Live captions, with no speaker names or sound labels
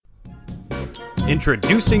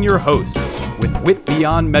Introducing your hosts with wit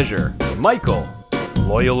beyond measure, Michael,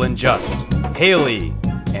 loyal and just, Haley,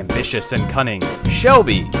 ambitious and cunning,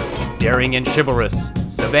 Shelby, daring and chivalrous,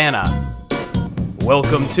 Savannah.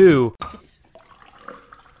 Welcome to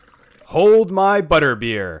Hold My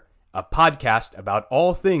Butterbeer, a podcast about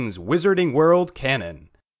all things Wizarding World canon.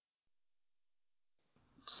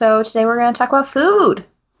 So today we're going to talk about food.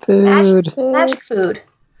 Magic food.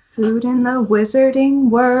 Food in the Wizarding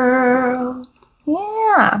World.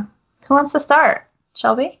 Yeah. Who wants to start?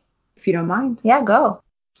 Shelby? If you don't mind. Yeah, go.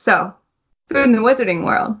 So, food in the Wizarding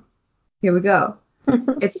World. Here we go.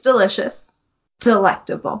 It's delicious.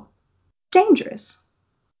 Delectable. Dangerous.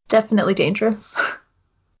 Definitely dangerous.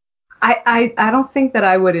 I don't think that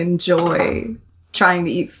I would enjoy trying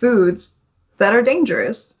to eat foods that are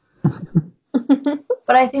dangerous.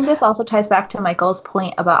 But I think this also ties back to Michael's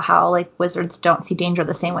point about how, like, wizards don't see danger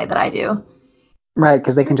the same way that I do. Right,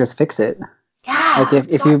 because they can just fix it. Yeah. Like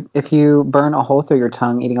if you burn a hole through your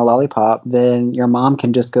tongue eating a lollipop, then your mom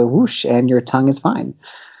can just go whoosh and your tongue is fine.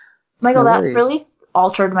 Michael, No that worries. really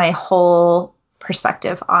altered my whole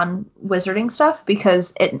perspective on wizarding stuff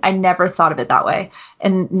because I never thought of it that way.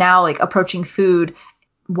 And now, like, approaching food,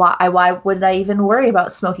 why would I even worry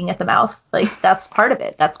about smoking at the mouth? Like, that's part of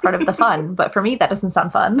it. That's part of the fun. But for me, that doesn't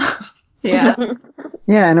sound fun. Yeah.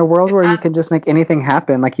 Yeah, in a world where you can just make anything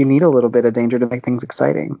happen, like you need a little bit of danger to make things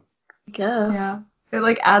exciting. I guess. Yeah. It,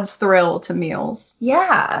 like, adds thrill to meals.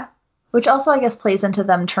 Yeah. Which also, I guess, plays into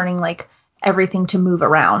them turning, like, everything to move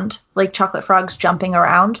around. Like chocolate frogs jumping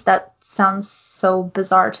around. That sounds so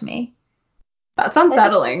bizarre to me. That's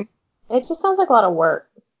unsettling. It just sounds like a lot of work.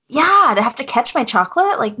 Yeah, to have to catch my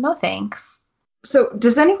chocolate? Like, no thanks. So,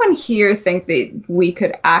 does anyone here think that we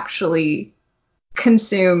could actually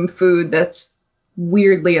consume food that's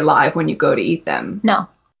weirdly alive when you go to eat them? No.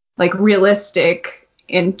 Like, realistic,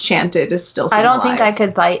 enchanted is still I don't alive. think I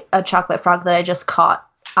could bite a chocolate frog that I just caught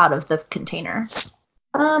out of the container.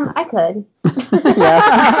 I could.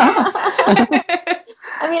 Yeah.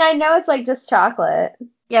 I mean, I know it's like just chocolate.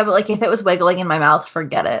 Yeah, but like if it was wiggling in my mouth,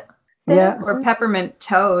 forget it. Yeah. Or peppermint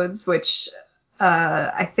toads, which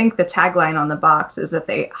I think the tagline on the box is that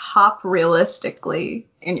they hop realistically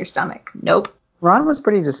in your stomach. Nope. Ron was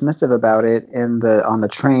pretty dismissive about it on the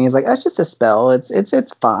train. He's like, "That's just a spell.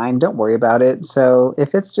 It's fine. Don't worry about it." So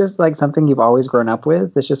if it's just like something you've always grown up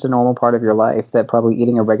with, it's just a normal part of your life. That probably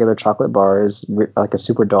eating a regular chocolate bar is like a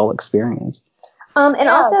super dull experience. And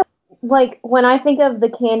also, like, when I think of the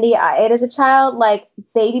candy I ate as a child, like,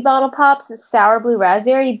 Baby Bottle Pops, sour blue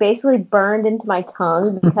raspberry, basically burned into my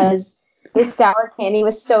tongue because this sour candy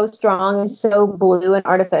was so strong and so blue and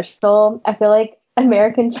artificial. I feel like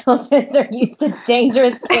American children are used to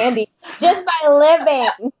dangerous candy just by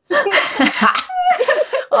living.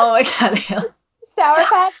 Oh my god. Sour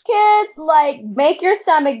Patch Kids, like, make your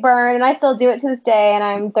stomach burn, and I still do it to this day, and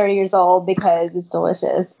I'm 30 years old because it's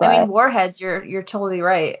delicious. But I mean, warheads, you're totally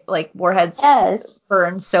right. Like, warheads yes.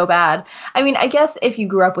 burn so bad. I mean, I guess if you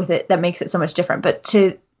grew up with it, that makes it so much different. But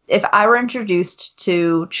if I were introduced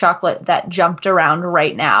to chocolate that jumped around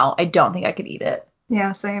right now, I don't think I could eat it.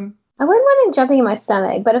 Yeah, same. I wouldn't want it jumping in my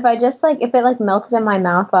stomach, but if it like melted in my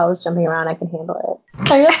mouth while I was jumping around, I can handle it.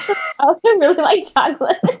 I also really like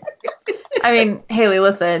chocolate. I mean, Haley,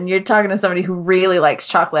 listen, you're talking to somebody who really likes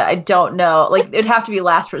chocolate. I don't know. Like, it'd have to be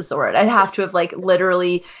last resort. I'd have to have, like,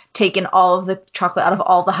 literally taken all of the chocolate out of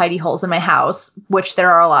all the hidey holes in my house, which there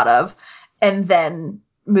are a lot of, and then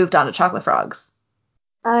moved on to chocolate frogs.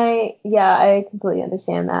 I completely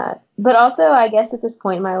understand that. But also, I guess at this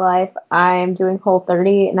point in my life, I'm doing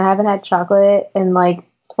Whole30, and I haven't had chocolate in, like,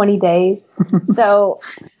 20 days. So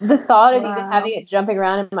the thought of even having it jumping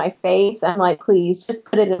around in my face, I'm like, please, just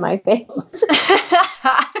put it in my face.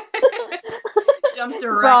 Jump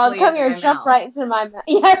directly Frog, come here, into my jump mouth. right into my mouth.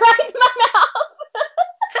 Yeah, right into my mouth.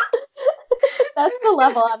 That's the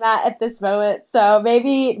level I'm at this moment. So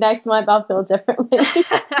maybe next month I'll feel differently.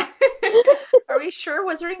 Are we sure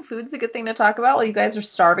wizarding food's a good thing to talk about while you guys are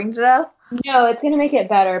starving to death? No, it's going to make it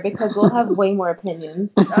better because we'll have way more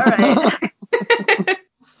opinions. All right.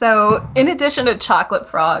 So, in addition to chocolate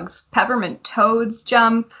frogs, peppermint toads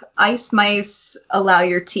jump, ice mice allow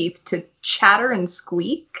your teeth to chatter and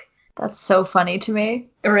squeak. That's so funny to me.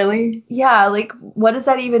 Really? Yeah, like, what does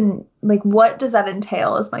that even, like, what does that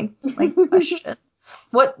entail is my question.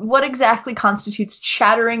 What exactly constitutes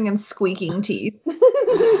chattering and squeaking teeth?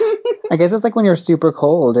 I guess it's like when you're super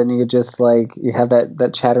cold and you just like you have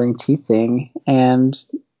that chattering teeth thing, and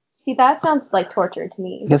See, that sounds like torture to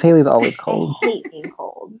me. because Haley's always cold. I hate being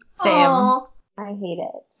cold. Same. Aw. I hate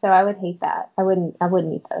it. So I would hate that. I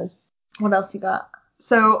wouldn't eat those. What else you got?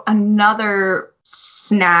 So, another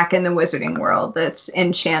snack in the wizarding world that's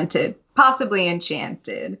possibly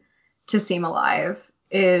enchanted to seem alive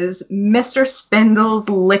is Mr. Spindle's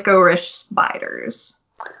licorice spiders.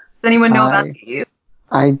 Does anyone know about these?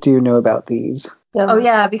 I do know about these. Oh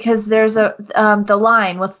yeah, because there's the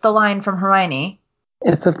line. What's the line from Hermione?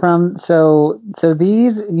 It's so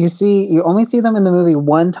these you only see them in the movie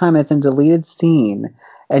one time. It's in deleted scene,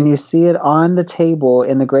 and you see it on the table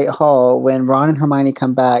in the Great Hall when Ron and Hermione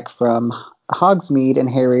come back from Hogsmeade, and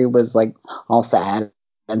Harry was like all sad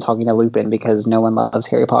and talking to Lupin because no one loves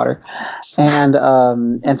Harry Potter, and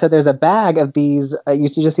so there's a bag of these. You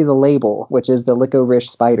just see the label, which is the licorice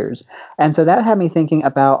spiders, and so that had me thinking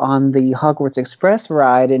about on the Hogwarts Express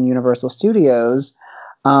ride in Universal Studios.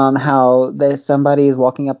 How somebody is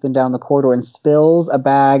walking up and down the corridor and spills a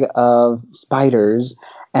bag of spiders,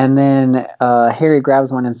 and then Harry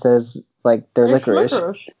grabs one and says, like, they're licorice.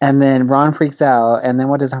 And then Ron freaks out, and then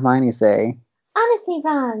what does Hermione say? Honestly,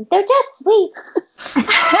 Ron, they're just sweet.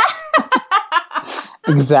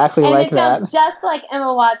 Exactly and like it sounds that. just like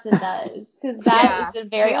Emma Watson does, because that is a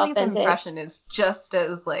very Haley's authentic impression is just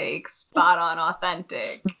as like spot on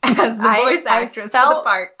authentic as the voice actress for the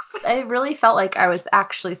parks. I really felt like I was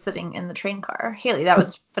actually sitting in the train car. Haley, that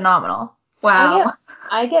was phenomenal. Wow.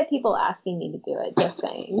 I get people asking me to do it, just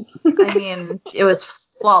saying. I mean, it was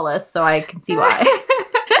flawless, so I can see why.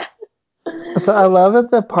 So I love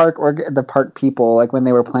that the park people, like when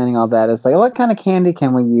they were planning all that, it's like, what kind of candy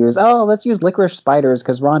can we use? Oh, let's use licorice spiders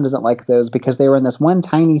because Ron doesn't like those because they were in this one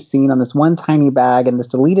tiny scene on this one tiny bag and this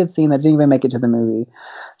deleted scene that didn't even make it to the movie.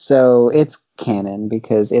 So it's canon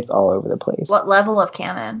because it's all over the place. What level of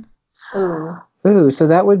canon? Ooh, so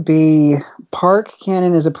that would be park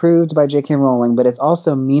canon is approved by J.K. Rowling, but it's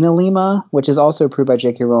also Mina Lima, which is also approved by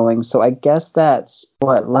J.K. Rowling. So I guess that's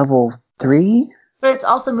level 3? But it's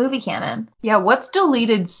also movie canon. Yeah, what's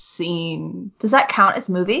deleted scene? Does that count as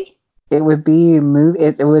movie? It would be movie.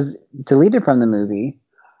 It was deleted from the movie,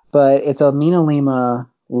 but it's a Mina Lima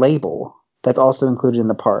label that's also included in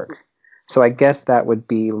the park. So I guess that would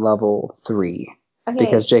be level 3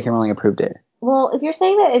 because J.K. Rowling approved it. Well, if you're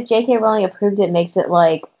saying that if J.K. Rowling approved it makes it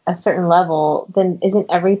like a certain level, then isn't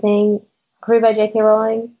everything approved by J.K.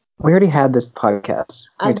 Rowling? We already had this podcast.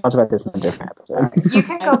 We talked about this in a different episode. You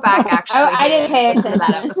can go back, actually. I didn't pay attention to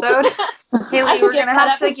that episode. Haley, we're going to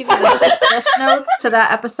have to give you the Cliff Notes to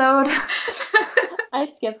that episode. I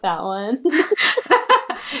skipped that one.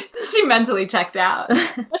 She mentally checked out.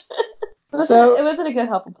 It wasn't a good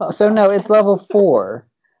helpful post. So no, it's level 4.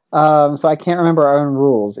 So I can't remember our own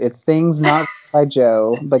rules. It's things not by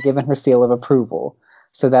Jo, but given her seal of approval.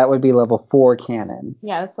 So that would be level 4 canon.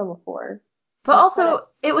 Yeah, that's level 4. But also,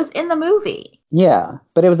 it was in the movie. Yeah,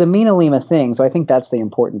 but it was a Mina Lima thing, so I think that's the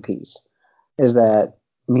important piece, is that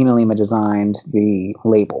Mina Lima designed the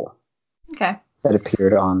label that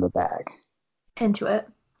appeared on the bag. Into it.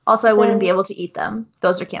 Also, I wouldn't be able to eat them.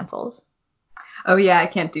 Those are canceled. Oh yeah, I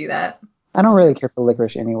can't do that. I don't really care for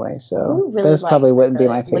licorice anyway, so those probably wouldn't be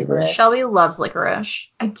my favorite. Shelby loves licorice.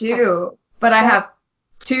 I do, but I have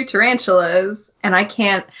 2 tarantulas, and I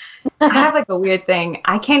have like a weird thing.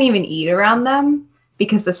 I can't even eat around them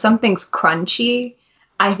because if something's crunchy,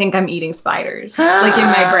 I think I'm eating spiders, like in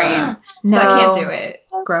my brain. So I can't do it.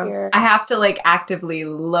 So gross. weird. I have to like actively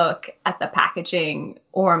look at the packaging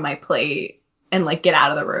or my plate and like get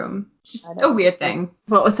out of the room. Just a weird thing.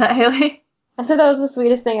 What was that, Haley? I said that was the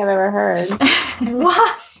sweetest thing I've ever heard.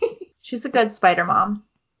 Why? She's a good spider mom.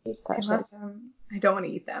 It's I love precious. them. I don't want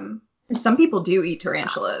to eat them. Some people do eat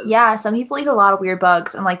tarantulas. Yeah, some people eat a lot of weird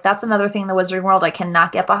bugs, and like that's another thing in the Wizarding World I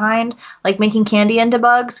cannot get behind. Like making candy into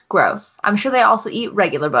bugs, gross. I'm sure they also eat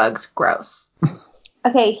regular bugs, gross.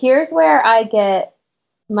 Okay, here's where I get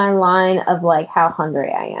my line of like how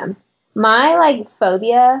hungry I am. My like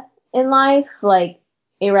phobia in life, like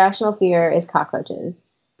irrational fear, is cockroaches.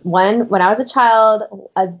 When I was a child,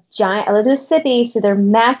 I lived in Mississippi, so they're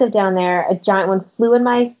massive down there. A giant one flew in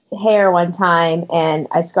my hair one time, and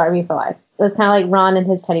I scarred me for life. It was kind of like Ron and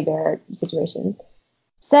his teddy bear situation.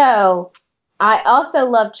 So, I also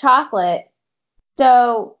love chocolate.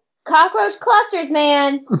 So, cockroach clusters,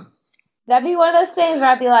 man. That'd be one of those things where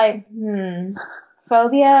I'd be like,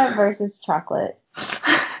 phobia versus chocolate.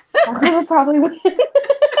 Chocolate would probably win.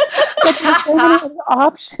 But there's so many other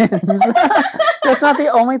options. That's not the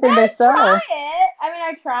only thing they sell.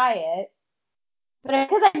 I try it. But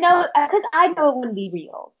because I know it wouldn't be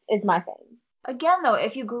real, is my thing. Again, though,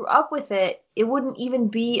 if you grew up with it, it wouldn't even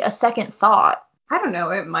be a second thought. I don't know.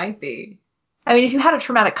 It might be. I mean, if you had a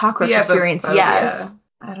traumatic cockroach experience, phobia. yes.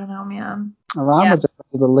 I don't know, man. Ron was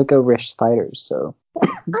afraid of the licorice spiders, so.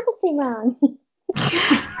 Honestly, Ron.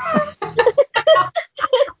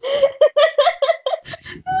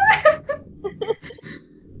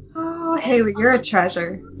 Oh, Haley, you're a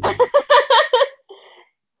treasure.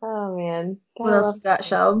 Oh man. What else you got,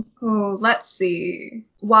 Shelb? Oh, let's see.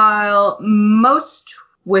 While most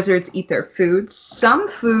wizards eat their food, some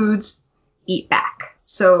foods eat back.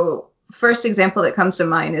 So, first example that comes to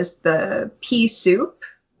mind is the pea soup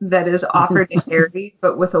that is offered to Harry,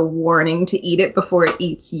 but with a warning to eat it before it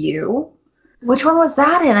eats you. Which one was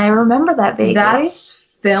that in? I remember that vaguely. That's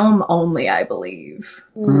film only, I believe.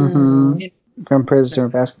 Mhm. From Prisoner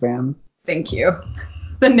of Azkaban. Thank you.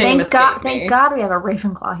 The name escaped me. Thank God we have a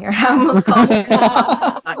Ravenclaw here. I almost called it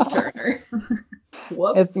Turner.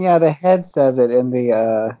 Whoops. The head says it in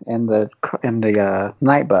the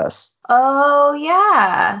night bus. Oh,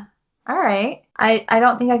 yeah. All right. I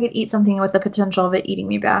don't think I could eat something with the potential of it eating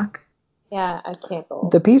me back. Yeah, I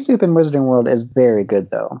canceled. The pea soup in Wizarding World is very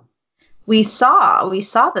good, though. We saw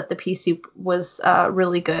that the pea soup was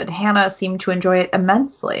really good. Hannah seemed to enjoy it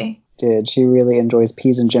immensely. She really enjoys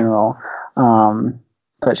peas in general,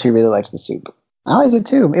 but she really liked the soup. I liked it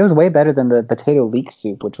too. It was way better than the potato leek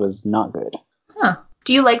soup, which was not good. Huh.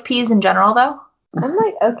 Do you like peas in general, though? I'm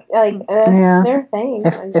like, okay, Yeah. they're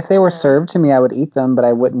things. If they were served to me, I would eat them, but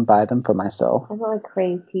I wouldn't buy them for myself. I don't like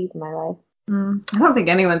crave peas in my life. I don't think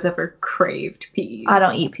anyone's ever craved peas. I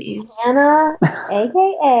don't eat peas. Anna,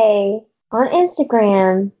 aka on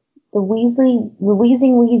Instagram, the Wheezing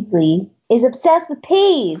Weasley, is obsessed with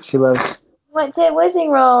peas. She loves. Went to Wizarding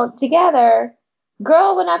World together.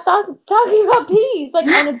 Girl would not stop talking about peas like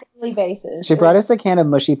on a daily basis. She brought us a can of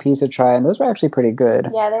mushy peas to try, and those were actually pretty good.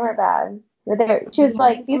 Yeah, they weren't bad. But she was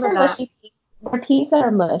like, "These are mushy peas. They're peas that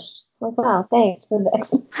are mushed." I'm like, wow, thanks for the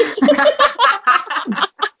explanation.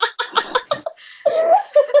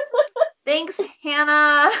 Thanks,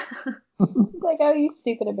 Hannah. Like, oh, you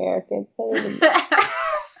stupid American.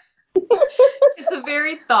 It's a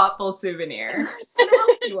very thoughtful souvenir. And a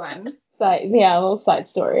healthy one. A little side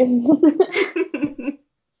story.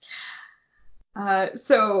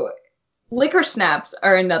 So, licorice snaps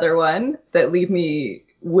are another one that leave me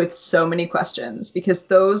with so many questions because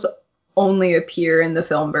those only appear in the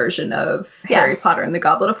film version of Harry Potter and the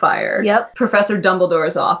Goblet of Fire. Yep. Professor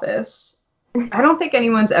Dumbledore's office. I don't think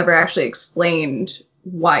anyone's ever actually explained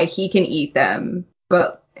why he can eat them,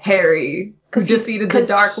 but Harry, who defeated the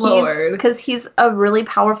Dark Lord. Because he's a really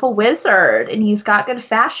powerful wizard, and he's got good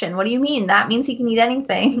fashion. What do you mean? That means he can eat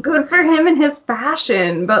anything. Good for him and his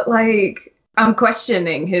fashion, but, like, I'm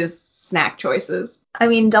questioning his snack choices. I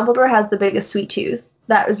mean, Dumbledore has the biggest sweet tooth.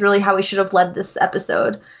 That was really how we should have led this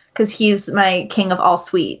episode, because he's my king of all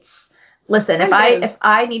sweets. Listen, if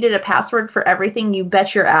I needed a password for everything, you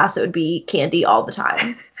bet your ass it would be candy all the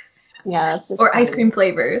time. Yeah, that's just or ice cream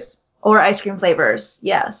flavors. Or ice cream flavors,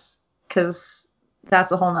 yes. Because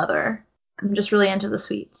that's a whole nother. I'm just really into the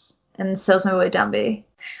sweets. And so's my boy Dumby.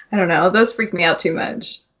 I don't know. Those freak me out too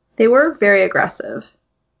much. They were very aggressive.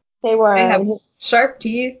 They were. They have sharp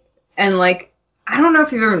teeth. And, like, I don't know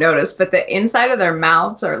if you've ever noticed, but the inside of their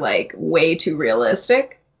mouths are, like, way too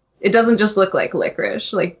realistic. It doesn't just look like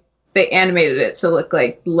licorice. Like, they animated it to look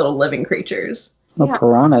like little living creatures. Well,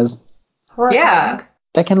 piranhas. Yeah.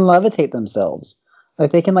 That can levitate themselves.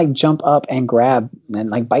 Like, they can, like, jump up and grab and,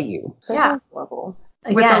 like, bite you. Yeah. Horrible.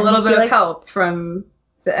 With a little bit of help from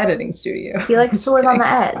the editing studio. He likes to live on the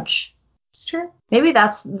edge. It's true. Maybe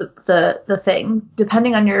that's the thing.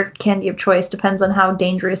 Depending on your candy of choice, depends on how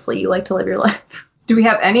dangerously you like to live your life. Do we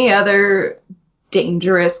have any other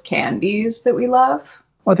dangerous candies that we love?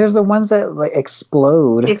 Well, there's the ones that, like,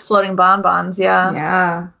 explode. The exploding bonbons, yeah.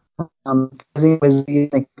 Yeah. They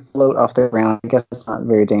float off the ground. I guess it's not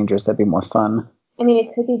very dangerous. That'd be more fun. I mean,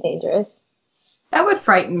 it could be dangerous. That would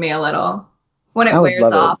frighten me a little. When it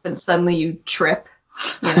wears off and suddenly you trip,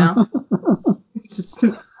 you know? Just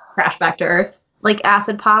crash back to Earth. Like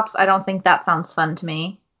acid pops, I don't think that sounds fun to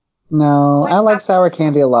me. No, I like sour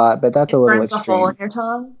candy a lot, but that's a little burns extreme. a hole in your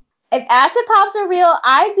tongue. If acid pops are real,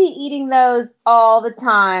 I'd be eating those all the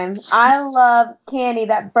time. I love candy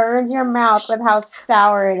that burns your mouth with how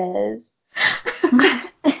sour it is.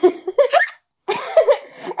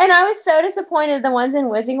 And I was so disappointed the ones in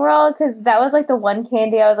Wizarding World because that was like the one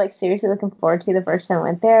candy I was like seriously looking forward to the first time I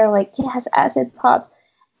went there. Like, yes, acid pops.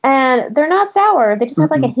 And they're not sour. They just have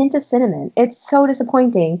like a hint of cinnamon. It's so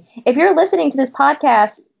disappointing. If you're listening to this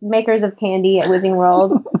podcast, makers of candy at Wizarding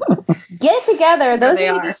World, get it together. Those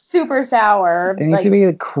need to be super sour. They need to be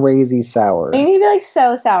like crazy sour. They need to be like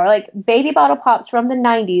so sour. Like baby bottle pops from the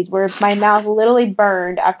 90s where my mouth literally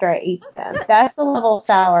burned after I ate them. That's the level of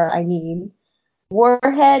sour I need.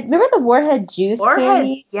 Warhead. Remember the Warhead juice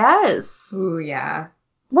candy? Yes. Ooh, yeah.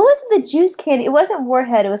 What was the juice candy? It wasn't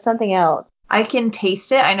Warhead. It was something else. I can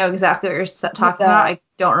taste it. I know exactly what you're talking about. I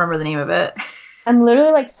don't remember the name of it. I'm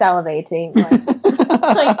literally like salivating,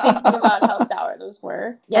 like thinking about how sour those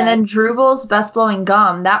were. Yes. And then Drubel's Best Blowing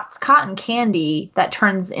Gum. That's cotton candy that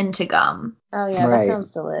turns into gum. Oh yeah, Right. that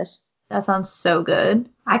sounds delish. That sounds so good.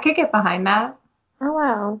 I could get behind that. Oh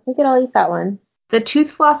wow, we could all eat that one. The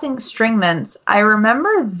tooth flossing string mints. I remember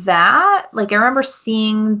that. Like I remember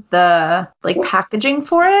seeing the like packaging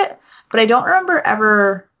for it, but I don't remember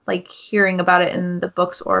ever like hearing about it in the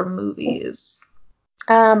books or movies.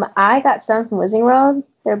 I got some from Wizarding World.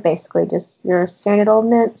 They're basically just your standard old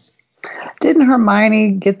mints. Didn't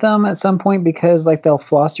Hermione get them at some point because like they'll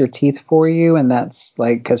floss your teeth for you, and that's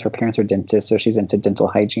like because her parents are dentists, so she's into dental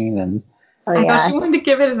hygiene and Oh I yeah, thought she wanted to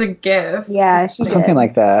give it as a gift. yeah, she something did.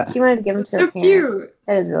 like that. She wanted to give them It's to so her parents. cute.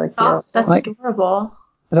 That is really cute. Thoughtful. That's Like- adorable.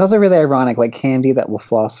 It's also really ironic, like candy that will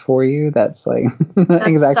floss for you. That's like the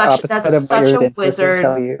exact opposite that's of what such your a dentist will wizard.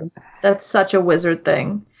 tell you. That's such a wizard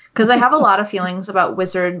thing. Because I have a lot of feelings about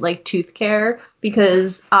wizard like tooth care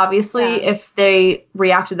because obviously Yeah. if they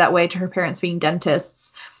reacted that way to her parents being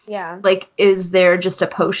dentists, Yeah. like is there just a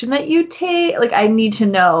potion that you take? Like I need to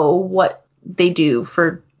know what they do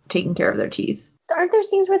for taking care of their teeth. Aren't there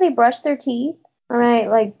scenes where they brush their teeth? All right,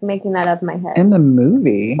 like making that up in my head. In the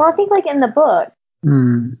movie, Well, I think like in the book. I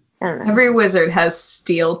don't know. Every wizard has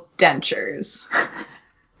steel dentures.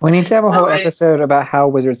 we need to have a whole Right. episode about how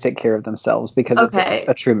wizards take care of themselves because Okay. it's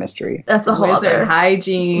a true mystery. That's a whole Wizard other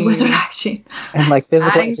hygiene. wizard hygiene. And like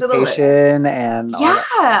physical Adding to the list. education and all Yeah,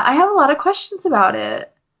 that. I have a lot of questions about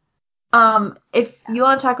it. If you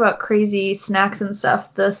want to talk about crazy snacks and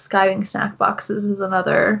stuff, the skiving snack boxes is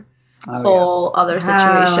another Oh, yeah. whole other Let's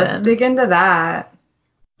situation. dig into that.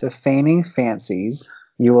 The feigning fancies,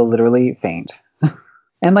 you will literally faint.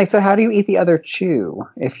 And like, so how do you eat the other chew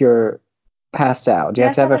if you're passed out? Do you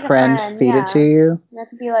have to have a like, friend feed yeah. it to you? You have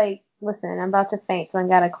to be like, listen, I'm about to faint, so I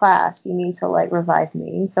got a class. You need to like revive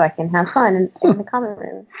me so I can have fun in the common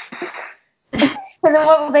room. And then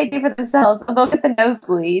what will they do for themselves? They'll get the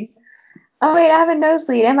nosebleed. Oh wait, I have a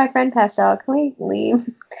nosebleed and my friend passed out. Can we leave?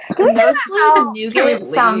 Can we talk about Nosebleed how, and can we nougat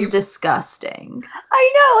sounds leave? disgusting.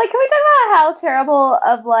 I know, like, can we talk about how terrible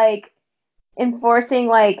of like enforcing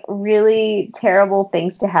like really terrible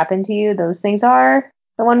things to happen to you those things are?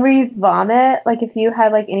 The one where you vomit, like if you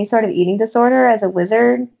had like any sort of eating disorder as a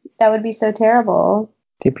wizard, that would be so terrible.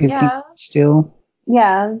 Do people Yeah. still?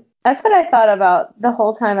 Yeah. That's what I thought about the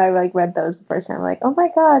whole time I like read those the first time. Like, oh my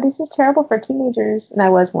god, this is terrible for teenagers, and I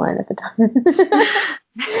was one at the time.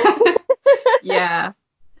 Yeah.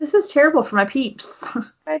 This is terrible for my peeps.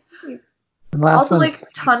 The last Also, one's like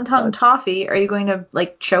tongue toffee. Are you going to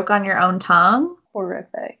like choke on your own tongue?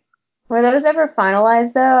 Horrific. Were those ever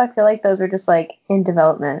finalized though? I feel like those were just like in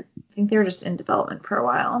development. I think they were just in development for a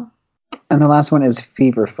while. and the last one is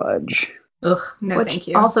fever fudge. Ugh, no which thank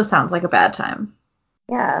you. also sounds like a bad time.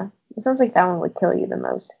 Yeah, it sounds like that one would kill you the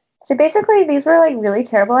most. So basically, these were like really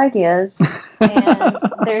terrible ideas, and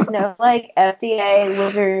there's no like FDA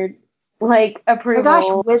wizard like Oh my approval. gosh,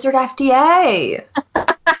 Wizard FDA!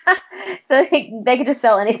 So they could just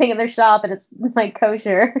sell anything in their shop, and it's like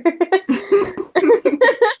kosher.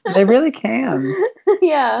 They really can.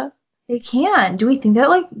 Yeah. They can. Do we think that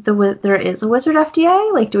like there is a Wizard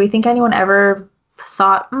FDA? Like, do we think anyone ever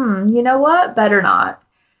thought, you know what, better not?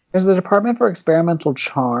 There's the Department for Experimental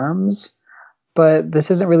Charms, but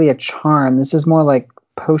this isn't really a charm. This is more like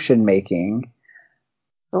potion making.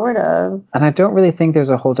 Sort of. And I don't really think there's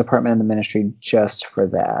a whole department in the ministry just for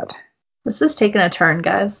that. This is taking a turn,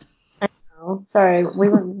 guys. Oh, sorry,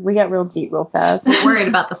 we got real deep real fast. We're worried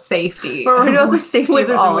about the safety. We're worried about the safety of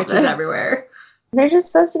Wizards all and of witches this. everywhere. They're just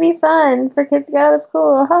supposed to be fun for kids to go out of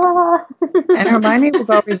school. Ha ha ha. And Hermione was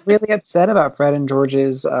always really upset about Fred and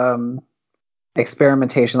George's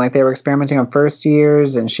experimentation. Like they were experimenting on first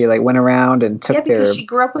years, and she like went around and took Yeah, because their. she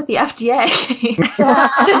grew up with the FDA.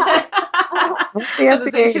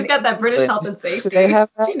 She's got that British health and Do safety. they have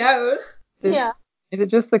that? She knows. Yeah, Is it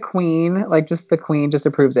just the Queen? Like just the Queen just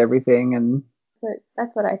approves everything, and but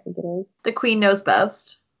that's what I think it is. The Queen knows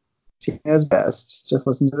best. she knows best. Just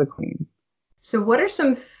listen to the Queen. So what are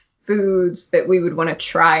some foods that we would want to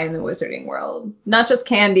try in the wizarding world? Not just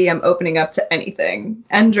candy, I'm opening up to anything.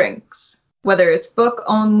 And drinks. Whether it's book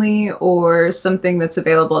only or something that's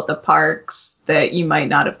available at the parks that you might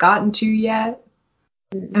not have gotten to yet.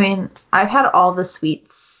 I mean, I've had all the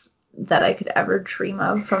sweets that I could ever dream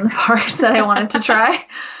of from the parks that I wanted to try.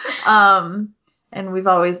 And we've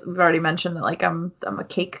already mentioned that like I'm a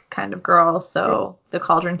cake kind of girl, so the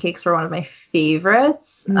cauldron cakes were one of my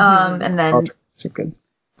favorites. Mhm. And then Cauldrons are good.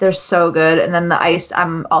 they're so good. And then the ice,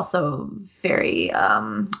 I'm also very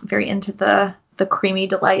very into the the creamy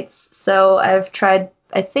delights. So I've tried,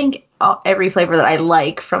 I think, every flavor that I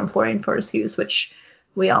like from Florian Fortescue's, which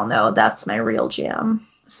we all know that's my real jam.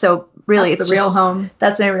 So really, That's the real home.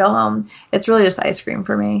 That's my real home. It's really just ice cream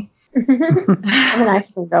for me. I'm an ice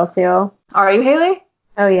cream girl too. Are you, Haley?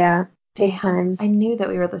 Oh yeah, big Damn, time. I knew that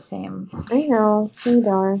we were the same. I know, you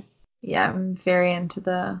darn. Yeah, I'm very into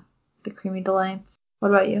the creamy delights. What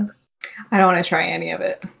about you? I don't want to try any of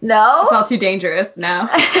it. No? It's all too dangerous now.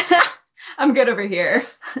 I'm good over here.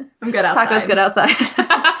 I'm good outside. Taco's good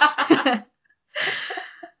outside.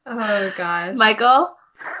 Oh gosh. Michael?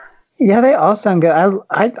 Yeah, they all sound good.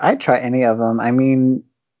 I'd try any of them. I mean,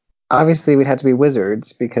 obviously we'd have to be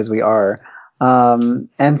wizards because we are.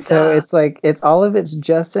 And so Duh. it's like it's all of it's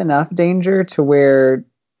just enough danger to where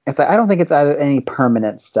it's like I don't think it's either any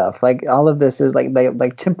permanent stuff. Like all of this is like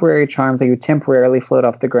temporary charms that you temporarily float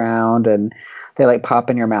off the ground and they like pop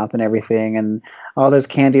in your mouth and everything. And all those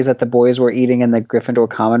candies that the boys were eating in the Gryffindor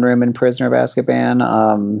common room in Prisoner of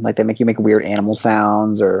Azkaban, like they make you make weird animal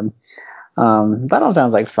sounds or that all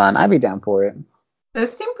sounds like fun. I'd be down for it.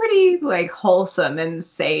 Those seem pretty like wholesome and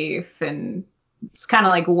safe, and it's kind of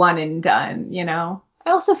like one and done, you know?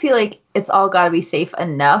 I also feel like it's all got to be safe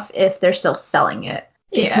enough if they're still selling it.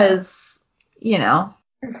 Because, you know.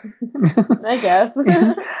 I guess.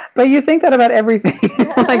 But you think that about everything.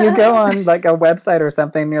 Like you go on like a website or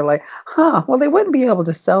something and you're like, well, they wouldn't be able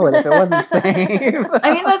to sell it if it wasn't safe.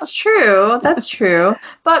 I mean, that's true. That's true.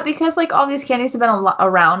 But because like all these candies have been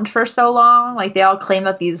around for so long, like they all claim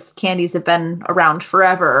that these candies have been around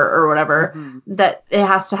forever or whatever, that it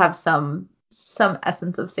has to have some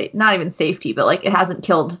essence of not even safety, but like it hasn't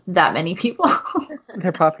killed that many people.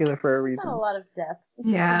 They're popular for a reason. Not a lot of deaths.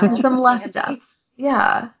 Yeah. Some less deaths.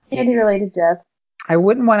 Yeah. Candy-related deaths. I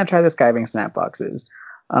wouldn't want to try the skiving snap boxes.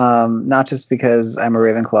 Not just because I'm a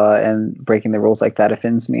Ravenclaw and breaking the rules like that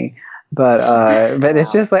offends me, but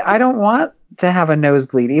it's just like I don't want to have a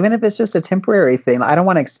nosebleed, even if it's just a temporary thing. I don't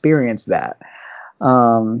want to experience that.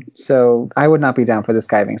 So I would not be down for the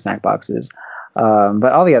skiving snack boxes.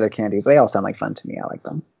 But all the other candies, they all sound like fun to me. I like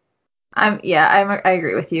them. I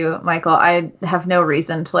agree with you, Michael. I have no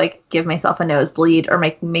reason to like give myself a nosebleed or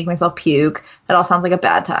make myself puke. That all sounds like a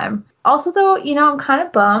bad time. Also, though, you know, I'm kind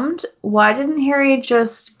of bummed. Why didn't Harry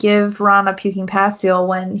just give Ron a puking pastille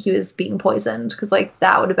when he was being poisoned? Because like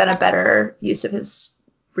that would have been a better use of his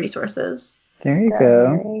resources. There you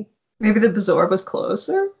go. Maybe the Bezoar was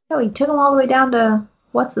closer? No, he took him all the way down to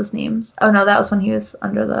what's his name's. Oh no, that was when he was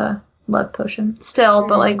under the love potion. Still,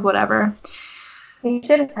 but like whatever. He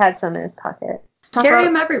should have had some in his pocket. Carry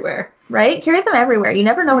him everywhere. Right? Carry them everywhere. You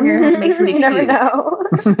never know when you're going to have to make somebody You never puke. know.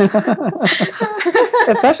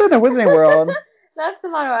 Especially in the Wizarding World. That's the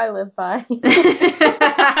motto I live by.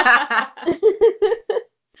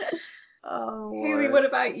 Oh, Haley, what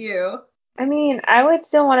about you? I mean, I would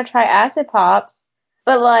still want to try acid pops,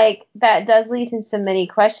 but like that does lead to so many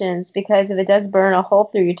questions because if it does burn a hole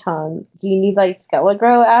through your tongue, do you need like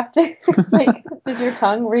Skele-Gro after? Like, does your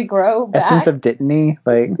tongue regrow back? Essence of Dittany,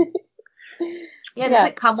 like. Yeah, does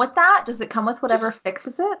it come with that? Does it come with whatever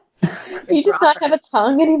fixes it? Do you just not have a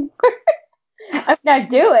tongue anymore? I mean, I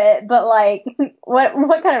do it, but like, what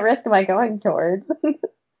kind of risk am I going towards?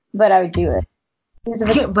 But I would do it.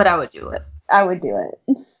 But I would do it. I would do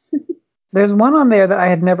it. There's one on there that I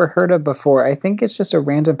had never heard of before. I think it's just a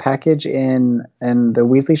random package in the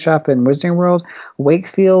Weasley shop in Wizarding World.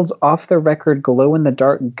 Wakefield's off-the-record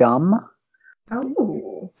glow-in-the-dark gum.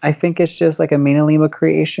 Oh. I think it's just like a Mina Lima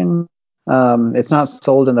creation. It's not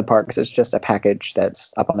sold in the parks. It's just a package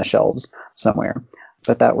that's up on the shelves somewhere.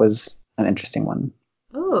 But that was an interesting one.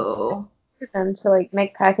 Ooh. Them to like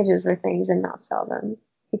make packages for things and not sell them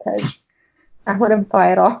because I want to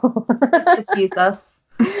buy it all. To tease us.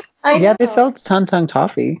 Yeah, they sell Tongue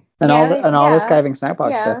Toffee and all the skiving snack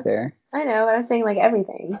box stuff there. I know, but I'm saying like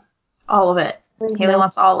everything. All of it. Haley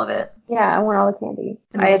wants all of it. Yeah, I want all the candy.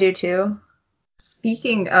 I do too.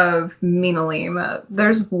 Speaking of Mina Lima,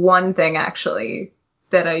 there's one thing actually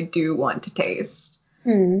that I do want to taste.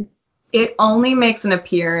 It only makes an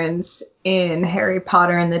appearance in Harry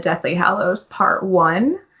Potter and the Deathly Hallows Part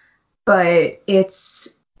 1, but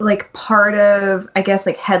it's like part of, I guess,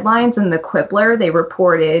 like headlines in the Quibbler. They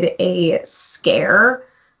reported a scare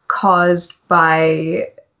caused by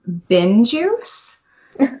bin juice.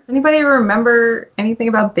 Does anybody remember anything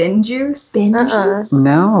about bin juice? Bin juice?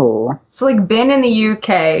 No. So like bin in the UK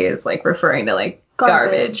is like referring to like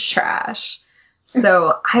garbage trash.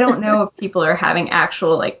 So I don't know if people are having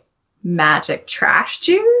actual like magic trash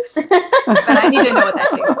juice, but I need to know what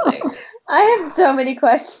that tastes like. I have so many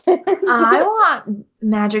questions. I want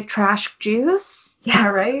magic trash juice. Yeah,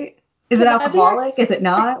 right? Is it That'd be alcoholic? Is it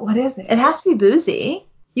not? What is It it? has to be boozy.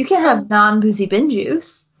 You can't have non-boozy bin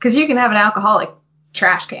juice. Because you can have an alcoholic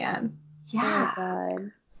trash can. Oh my Yeah.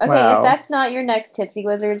 god. Okay, Wow. if that's not your next Tipsy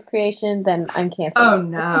Wizards creation, then I'm canceling. Oh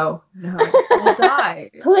no. No. I'll die.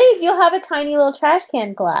 Please, you'll have a tiny little trash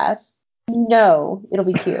can glass. No, it'll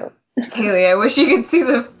be cute. Haley, I wish you could see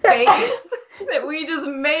the face that we just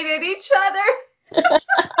made at each other.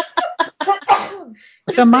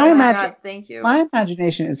 So my Oh imagine. God, thank you. My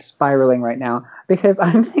imagination is spiraling right now because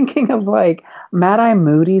I'm thinking of like Mad Eye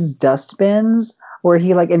Moody's dust bins where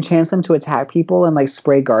he like enchants them to attack people and like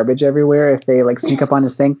spray garbage everywhere if they like sneak up on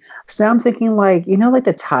his thing. So now I'm thinking like, you know, like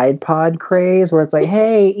the Tide Pod craze where it's like,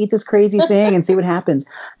 hey, eat this crazy thing and see what happens.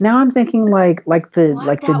 Now I'm thinking like the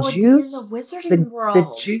juice, the Wizarding the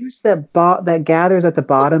World. juice that gathers at the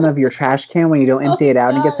bottom of your trash can when you don't empty it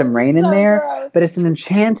out and get some rain in so there. gross. But it's an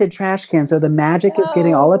enchanted trash can, so the magic is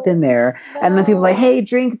getting all up in there. And then people are like, No. hey,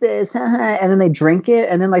 drink this. And then they drink it.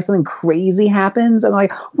 And then like something crazy happens. I'm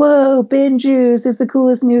like, whoa, bin juice is the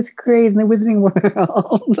coolest new craze in the Wizarding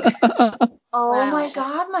World. Oh Wow. my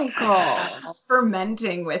God, Michael. It's just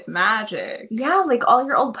fermenting with magic. Yeah, like all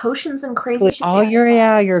your old potions and crazy Like shit. all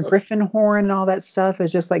your Griffin horn and all that stuff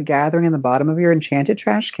is just like gathering in the bottom of your enchanted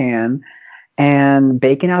trash can and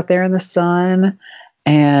baking out there in the sun.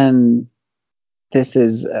 And this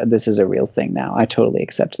is a real thing now. I totally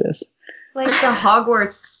accept this. Like the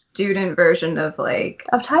Hogwarts student version of like,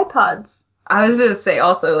 Of Tide Pods. I was gonna say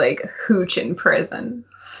also like hooch in prison.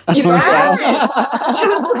 You know, Yeah. it's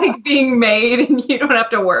just like being made and you don't have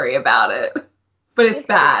to worry about it. But it's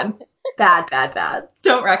bad. Bad, bad, bad.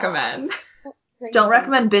 Don't recommend. Don't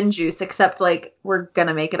recommend bin juice, except like we're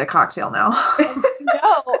gonna make it a cocktail now.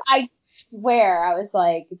 No, I swear I was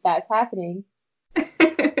like, that's happening.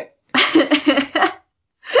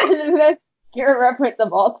 That's your reference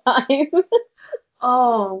of all time.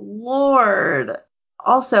 Oh Lord.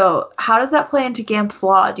 Also, how does that play into Gamp's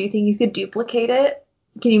Law? Do you think you could duplicate it?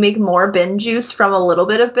 Can you make more bin juice from a little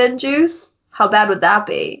bit of bin juice? How bad would that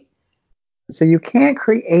be? So you can't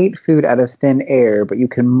create food out of thin air, but you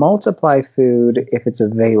can multiply food if it's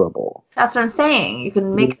available. That's what I'm saying. You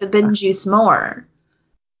can make the bin juice more.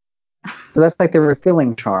 So that's like the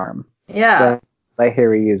refilling charm Yeah. that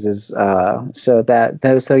Harry uses. So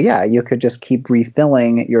yeah, you could just keep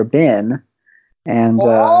refilling your bin and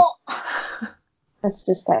That's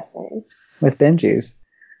disgusting. with bin juice.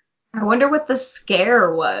 I wonder what the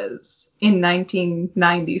scare was in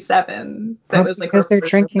 1997. That was like because they're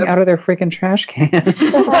drinking out of their freaking trash can.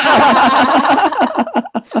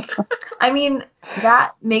 I mean,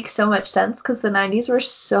 that makes so much sense because the 90s were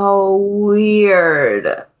so weird.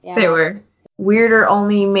 Yeah. They were. Weirder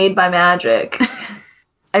only made by magic.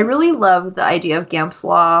 I really love the idea of Gamp's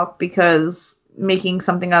Law because making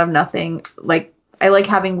something out of nothing, like, I like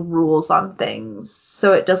having rules on things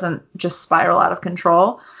so it doesn't just spiral out of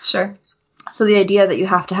control. Sure. So the idea that you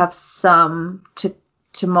have to have some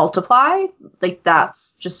to multiply, like,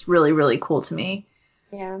 that's just really, really cool to me.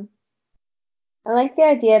 Yeah. I like the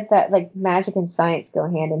idea that like magic and science go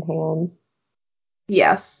hand in hand.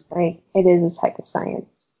 Yes. Like it is a type of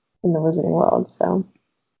science in the wizarding world, so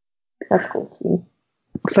that's cool to me.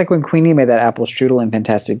 It's like when Queenie made that apple strudel in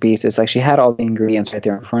Fantastic Beasts. It's like she had all the ingredients right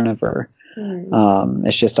there in front of her.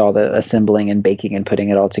 It's just all the assembling and baking and putting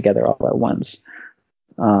it all together all at once.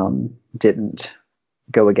 Didn't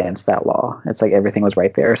go against that law. It's like everything was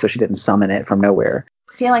right there, so she didn't summon it from nowhere.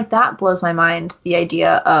 See, like, that blows my mind, the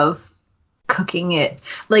idea of cooking it.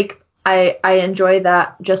 Like, I enjoy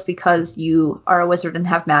that just because you are a wizard and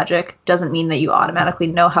have magic doesn't mean that you automatically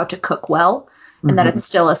know how to cook well, and that it's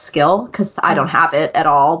still a skill, because I don't have it at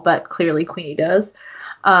all, but clearly Queenie does.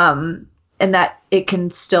 And that it can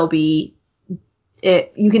still be,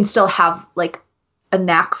 you can still have, like, a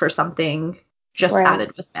knack for something just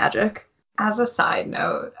added with magic. As a side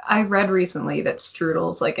note, I read recently that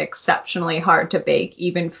strudel's like exceptionally hard to bake,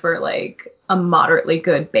 even for like a moderately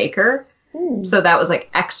good baker. So that was like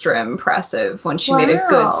extra impressive when she made a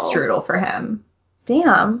good strudel for him.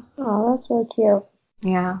 Damn. Oh, that's really cute.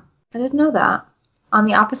 Yeah. I didn't know that. On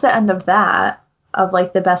the opposite end of that, of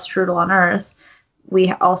like the best strudel on earth,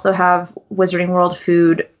 we also have Wizarding World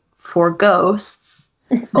food for ghosts.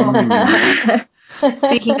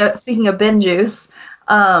 Speaking of bin juice,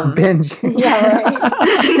 bin juice. Yeah,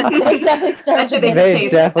 right. They definitely served They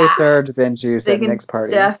definitely served bin juice at Nick's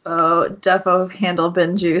party. Defo handle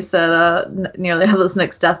bin juice at nearly Headless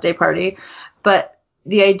Nick's Death Day party. But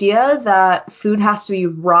the idea that food has to be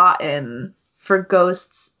rotten for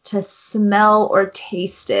ghosts to smell or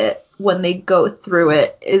taste it when they go through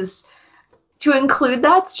it is, to include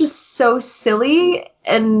that's just so silly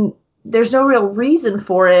and there's no real reason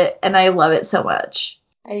for it, and I love it so much.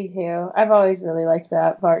 I do too. I've always really liked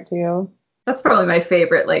that part too. That's probably my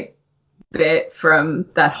favorite like bit from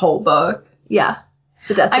that whole book. Yeah.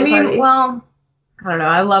 The Death Day I mean, Party. well, I don't know.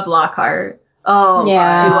 I love Lockhart. Oh,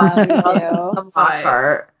 Yeah, do me I love too. some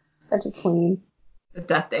Lockhart. Such a queen. The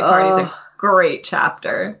Death Day Party is a Ugh. great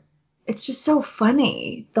chapter. It's just so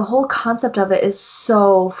funny. The whole concept of it is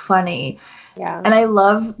so funny. Yeah. And I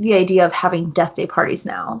love the idea of having Death Day parties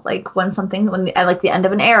now. Like at like the end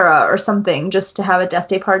of an era or something, just to have a Death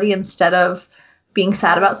Day party instead of being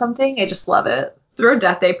sad about something. I just love it. Throw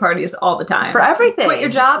Death Day parties all the time. For everything. Quit your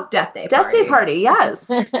job, Death Day Death party. Day party,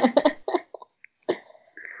 yes.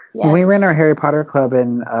 When we ran our Harry Potter club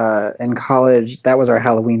in college, that was our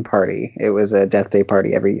Halloween party. It was a Death Day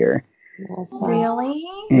party every year. That's fun. Really?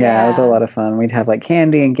 Yeah, it was a Yeah. lot of fun. We'd have like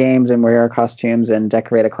candy and games and wear our costumes and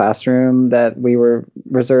decorate a classroom that we were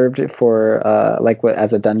reserved for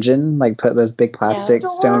as a dungeon. Like put those big plastic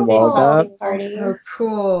stone walls up, Plastic party. Oh,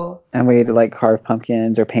 cool. and we'd like carve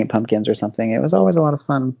pumpkins or paint pumpkins or something. It was always a lot of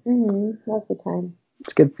fun. Mm-hmm. That was a good time.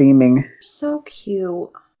 It's good theming. So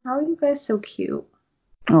cute. How are you guys so cute?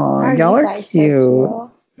 Oh, How y'all you are guys so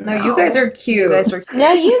cute. No, you guys are cute. You guys are cute.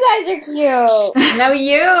 No, you guys are cute. No,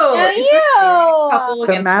 you. No, It's this you. couple So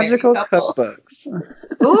against magical married couple. cookbooks.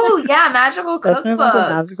 Ooh, yeah, magical Let's move on to cookbooks.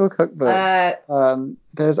 magical cookbooks.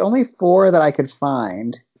 There's only 4 that I could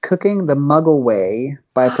find. Cooking the Muggle Way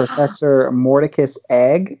by Professor Mordecus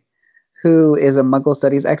Egg, who is a Muggle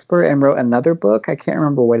studies expert and wrote another book. I can't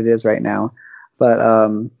remember what it is right now, but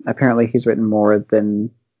apparently he's written more than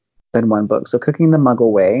one book. So Cooking the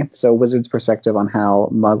Muggle Way, so wizard's perspective on how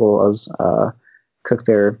Muggles cook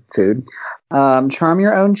their food. Charm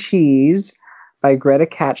Your Own Cheese by Greta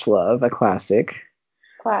Catchlove, a classic.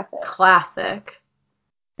 Classic.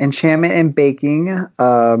 Enchantment and Baking,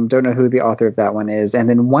 don't know who the author of that one is. And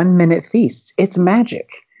then 1 Minute Feasts, It's Magic.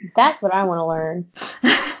 That's what I want to learn.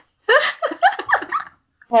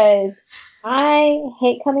 Because I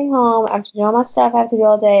hate coming home after doing all my stuff I have to do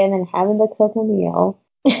all day and then having to cook a meal.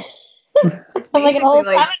 I'm like I'm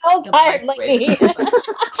an old tired lady.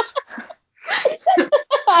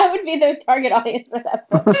 I would be the target audience for that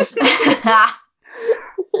book.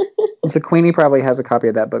 So Queenie probably has a copy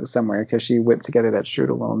of that book somewhere because she whipped together that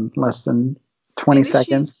strudel in less than 20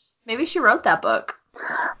 seconds. Maybe she wrote that book.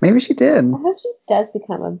 Maybe she did. I hope she does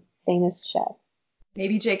become a famous chef.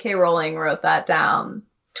 Maybe J.K. Rowling wrote that down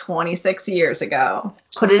 26 years ago.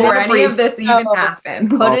 Put it before in a any of this even happened.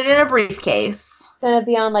 Put it in a briefcase. Gonna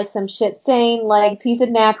be on like some shit stained like piece of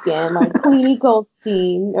napkin, like Queenie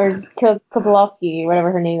Goldstein or Kowalski,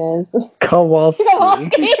 whatever her name is. Kowalski.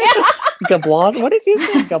 Kowalski. What did you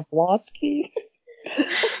say? Gablowski?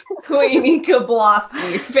 Queenie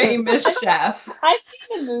Kowalski, famous chef. I've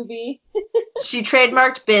seen the movie. She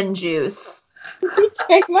trademarked bin juice. She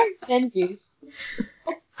trademarked gin juice.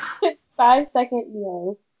 5-second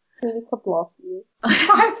meals. Queenie Kowalski.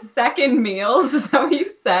 5-second meals? Is that what you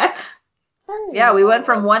said? Yeah, we went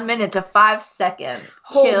from 1 minute to 5 seconds.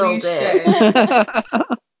 Holy Killed shit. it. So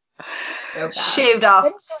bad. Shaved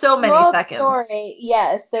off so many Moral seconds. Story,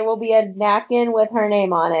 yes, there will be a napkin with her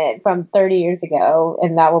name on it from 30 years ago,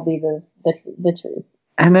 and that will be the truth.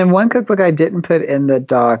 And then one cookbook I didn't put in the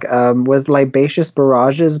doc was Libatious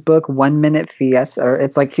Barrage's book, 1 Minute Fiesta. Or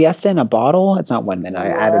it's like Fiesta in a Bottle. It's not 1 minute. I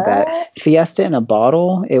added that. Fiesta in a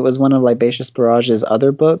Bottle. It was one of Libatious Barrage's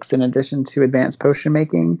other books in addition to Advanced Potion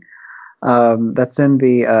Making. That's in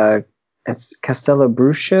the it's Castello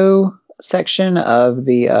Bruscio section of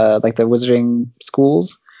the the wizarding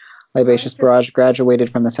schools. Libatious Barrage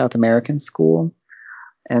graduated from the South American school,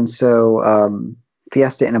 and so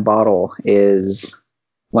Fiesta in a Bottle is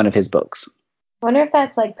one of his books. I wonder if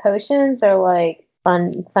that's like potions or like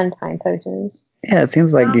fun time potions. Yeah, it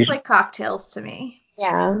seems like Sounds like cocktails to me.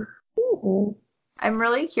 Yeah. Mm-hmm. I'm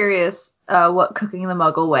really curious what Cooking the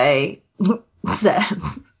Muggle Way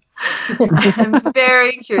says. I'm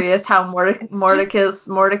very curious how Mordecus,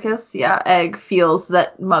 Egg feels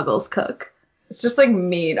that Muggles cook. It's just like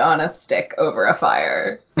meat on a stick over a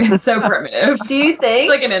fire. It's so primitive. Do you think? It's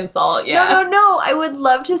like an insult, yeah. No. I would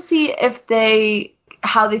love to see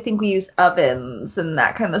how they think we use ovens and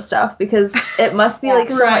that kind of stuff, because it must be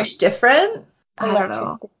so much different. I don't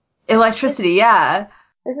know. Electricity, yeah.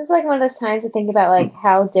 This is like one of those times to think about like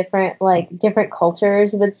how different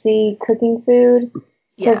cultures would see cooking food.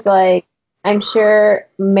 Because I'm sure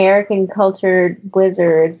American cultured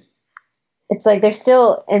wizards, it's like they're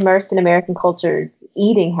still immersed in American culture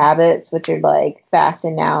eating habits, which are like fast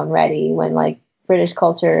and now and ready, when like British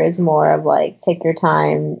culture is more of like take your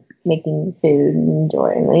time making food and enjoy,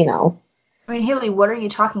 I mean, Haley, what are you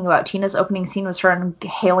talking about? Tina's opening scene was her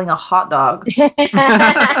inhaling a hot dog.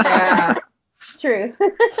 Yeah. Truth.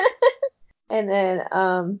 And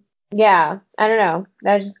then, yeah, I don't know.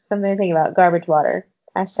 That was just something to think about. Garbage water.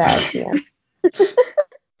 Hashtag, yeah.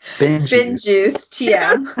 Bin Bin juice. juice,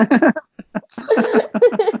 TM.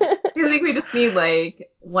 I think we just need like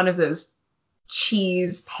one of those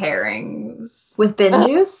cheese pairings, With bin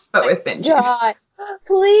juice? but with bin juice. God.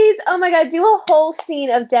 Please, oh my God, do a whole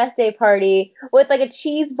scene of Death Day Party with like a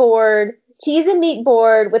cheese and meat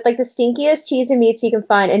board with like the stinkiest cheese and meats you can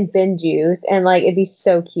find and bin juice, and like it'd be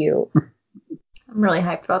so cute. I'm really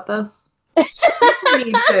hyped about this. We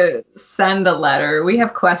need to send a letter. We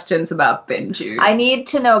have questions about bin juice. I need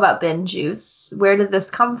to know about bin juice. Where did this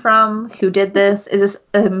come from? Who did this? Is this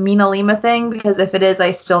a Mina Lima thing? Because if it is,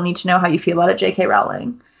 I still need to know how you feel about it, J.K.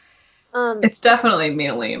 Rowling. It's definitely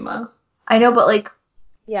Mina Lima. I know, but like,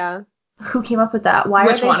 Yeah. who came up with that? Why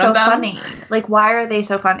Which are they one so of them? funny? Like, why are they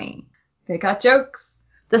so funny? They got jokes.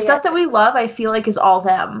 The They stuff got- that we love, I feel like, is all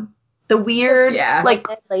them. The weird, Yeah. like,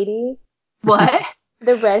 That lady, what?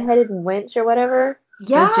 the redheaded wench or whatever.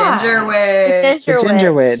 Yeah. The ginger The witch. The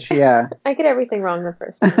Ginger Witch, yeah. I get everything wrong the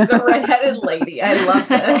first time. The redheaded lady. I love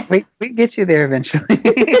this. We get you there eventually.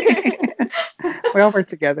 We all work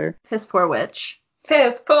together. Piss poor witch.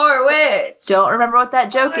 Piss poor witch. Don't remember what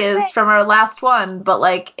that joke is from our last one, but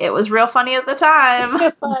like it was real funny at the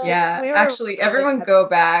time. Yeah, We were actually, everyone really go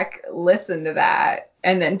back, listen to that,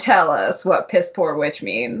 and then tell us what piss poor witch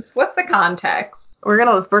means. What's the context? We're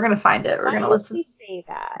gonna find it. We're Why gonna would listen. we say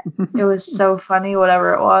that? It was so funny,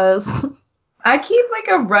 whatever it was. I keep like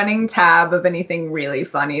a running tab of anything really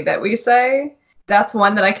funny that we say. That's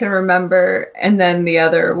one that I can remember. And then the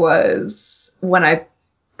other was when I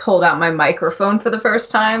pulled out my microphone for the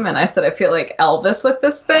first time and I said, I feel like Elvis with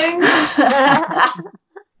this thing.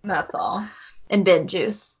 That's all. And bin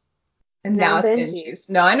juice. And No, now it's bin bin juice. juice.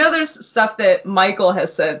 No, I know there's stuff that Michael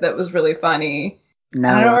has said that was really funny. No.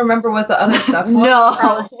 I don't remember what the other stuff was.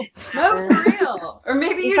 No. No, for real. Or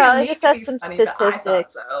maybe He you probably didn't just mean has to some be funny, but I thought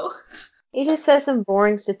statistics. so. He just says some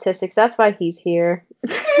boring statistics. That's why he's here.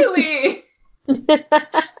 Really?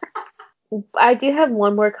 I do have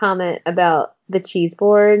one more comment about the cheese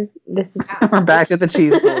board. This is We're back to the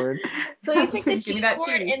cheese board. please make the Give me cheese that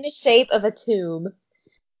board cheese. in the shape of a tomb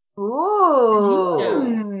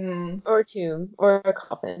Ooh. or a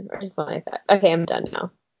coffin or just something like that. Okay, I'm done now.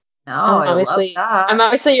 No, I love that. I'm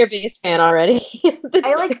obviously your biggest fan already.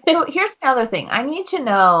 I like. So here's another thing. I need to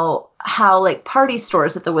know how like party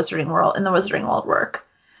stores at the Wizarding World work.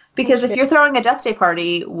 Because if you're throwing a Death Day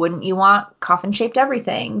party, wouldn't you want coffin-shaped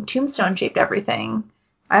everything, tombstone-shaped everything?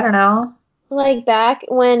 I don't know. Like back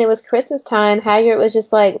when it was Christmas time, Hagrid was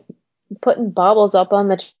just like putting baubles up on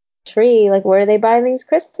the tree. Like, where do they buy these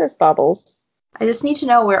Christmas baubles? I just need to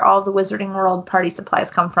know where all the Wizarding World party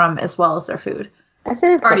supplies come from, as well as their food. That's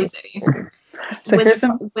an Party important City. So here's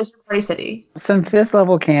Wizard Party City. some fifth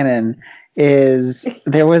level canon is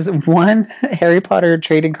there was one Harry Potter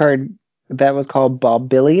trading card that was called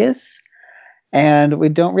Bobilius, and we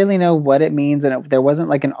don't really know what it means, and there wasn't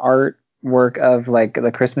like an artwork of like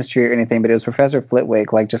the Christmas tree or anything, but it was Professor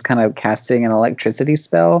Flitwick like just kind of casting an electricity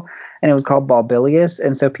spell, and it was called Bobilius,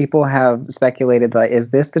 and so people have speculated that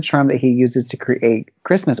is this the charm that he uses to create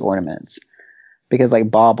Christmas ornaments, because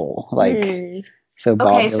like bauble, like so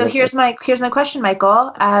Okay, so Bobilius. here's my question,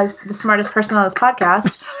 Michael, as the smartest person on this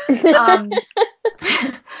podcast.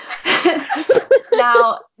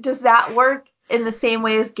 Now, does that work in the same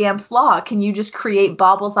way as Gamp's Law? Can you just create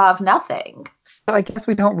baubles out of nothing? So I guess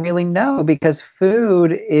we don't really know because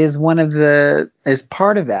food is is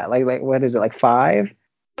part of that. Like what is it, like 5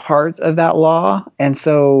 parts of that law? And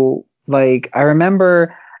so like I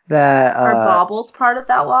remember that Are baubles part of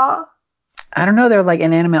that law? I don't know, they're like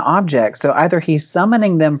inanimate objects. So either he's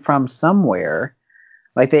summoning them from somewhere,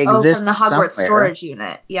 like they exist from the Hogwarts somewhere. storage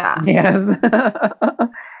unit. Yeah. Yes.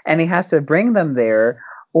 And he has to bring them there,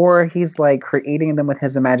 or he's like creating them with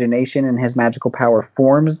his imagination and his magical power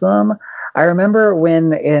forms them. I remember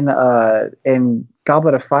when in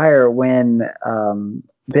Goblet of Fire when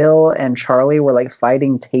Bill and Charlie were like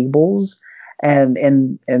fighting tables and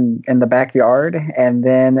in the backyard, and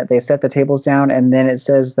then they set the tables down, and then it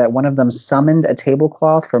says that one of them summoned a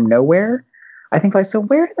tablecloth from nowhere. I think like, so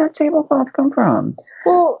where did that tablecloth come from?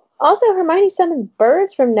 Well, also Hermione summons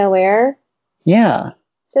birds from nowhere. Yeah.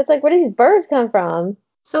 So it's like, where do these birds come from?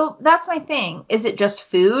 So that's my thing. Is it just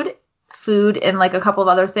food? Food and like a couple of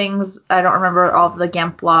other things. I don't remember all of the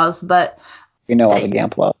Gamp laws, but We know all the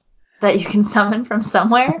Gamp laws. that you can summon from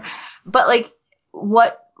somewhere. But like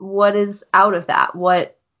what is out of that?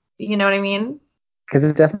 What, you know what I mean? Because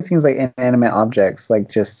it definitely seems like inanimate objects, like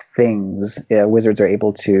just things, wizards are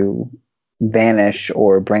able to vanish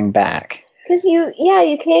or bring back. Because you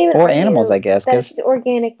can't even Or argue animals, I guess. that it's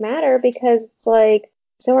organic matter because it's like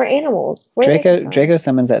so are animals. Draco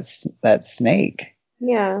summons that snake.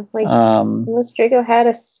 Yeah, like unless Draco had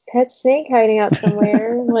a pet snake hiding out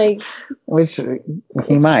somewhere, like which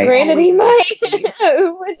he might. Granted, he might.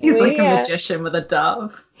 He's like a magician with a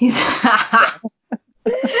dove. He's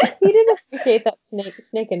he didn't appreciate that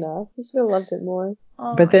snake enough. He should have loved it more.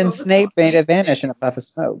 But then Snape made it vanish in a puff of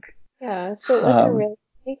smoke. Yeah, so it wasn't a real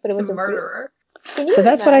snake, but it was a murderer. So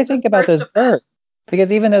that's what I think about those birds.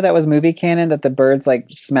 Because even though that was movie canon, that the birds like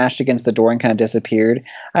smashed against the door and kind of disappeared,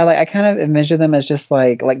 I kind of envision them as just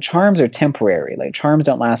like charms are temporary. Like charms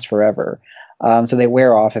don't last forever. So they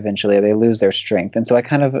wear off eventually. They lose their strength. And so I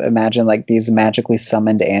kind of imagine like these magically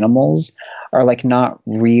summoned animals are like not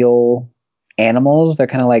real animals. They're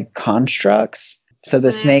kind of like constructs. So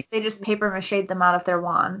the snake... They just paper mache'd them out of their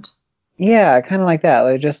wand. Yeah, kind of like that.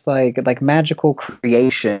 They're just like magical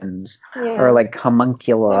creations or like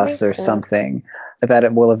homunculus or something that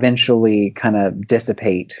it will eventually kind of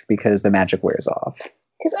dissipate because the magic wears off.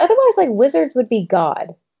 Because otherwise, like, wizards would be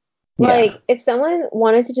God. Like, if someone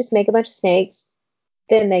wanted to just make a bunch of snakes,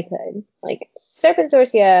 then they could. Like, serpent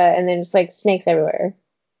sorcia, and then just, like, snakes everywhere.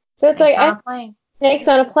 So it's snakes on a plane. Snakes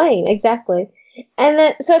on a plane, exactly. And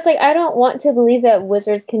then, so it's like, I don't want to believe that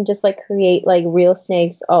wizards can just, like, create, like, real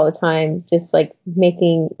snakes all the time, just, like,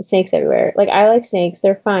 making snakes everywhere. Like, I like snakes,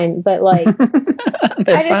 they're fine, but, like,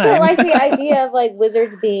 I just don't like the idea of, like,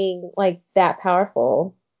 wizards being, like, that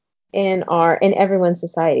powerful in everyone's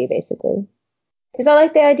society, basically. Because I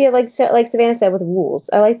like the idea, like Savannah said, with rules.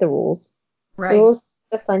 I like the rules. Right. Rules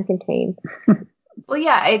the fun contain. Well,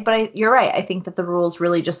 yeah, you're right. I think that the rules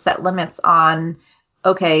really just set limits on,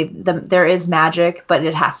 okay, there is magic, but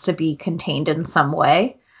it has to be contained in some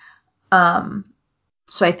way.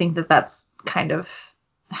 So I think that that's kind of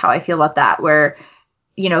how I feel about that, where,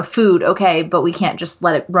 you know, food, okay, but we can't just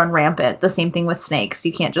let it run rampant. The same thing with snakes.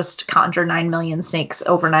 You can't just conjure 9 million snakes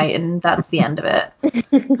overnight and that's the end of it.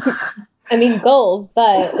 I mean, goals,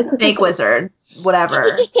 but... Snake wizard,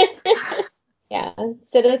 whatever. Yeah.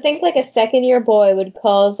 So to think like a second-year boy would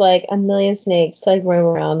cause like 1 million snakes to like roam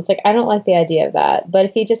around, it's like, I don't like the idea of that. But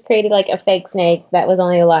if he just created like a fake snake that was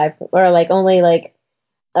only alive, or like only like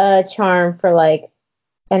a charm for like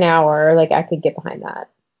an hour, like I could get behind that.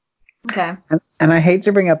 Okay. And I hate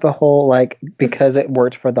to bring up the whole like because it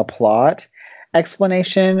worked for the plot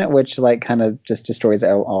explanation, which like kind of just destroys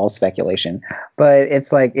all speculation. But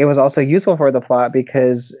it's like it was also useful for the plot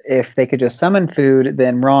because if they could just summon food,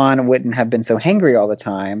 then Ron wouldn't have been so hangry all the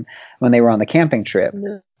time when they were on the camping trip.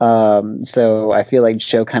 Mm-hmm. So I feel like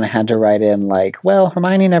Joe kind of had to write in like, well,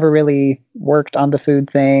 Hermione never really worked on the food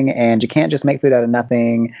thing, and you can't just make food out of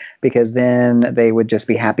nothing because then they would just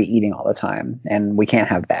be happy eating all the time, and we can't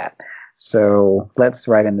have that. So let's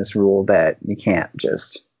write in this rule that you can't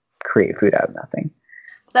just create food out of nothing.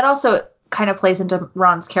 That also kind of plays into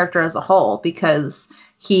Ron's character as a whole, because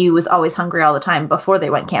he was always hungry all the time before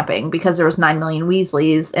they went camping, because there was 9 million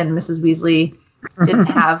Weasleys and Mrs. Weasley didn't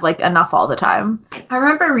have like enough all the time. I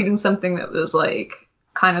remember reading something that was like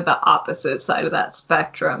kind of the opposite side of that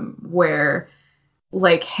spectrum, where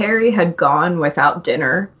like Harry had gone without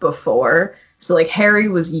dinner before, so like Harry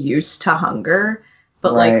was used to hunger.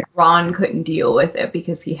 But, like, Ron couldn't deal with it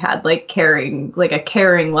because he had, like, a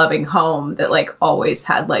caring, loving home that, like, always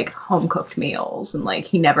had, like, home-cooked meals. And, like,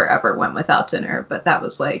 he never, ever went without dinner. But that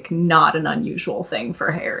was, like, not an unusual thing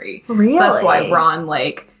for Harry. Really? So that's why Ron,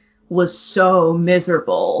 like, was so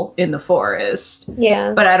miserable in the forest.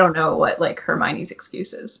 Yeah. But I don't know what, like, Hermione's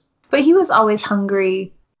excuse is. But he was always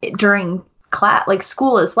hungry during class, like,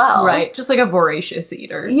 school as well. Right. Just, like, a voracious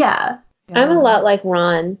eater. Yeah. I'm a lot like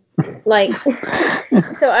Ron. Like,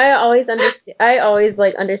 so I always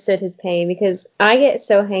understood his pain because I get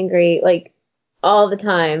so hangry, like, all the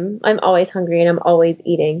time. I'm always hungry and I'm always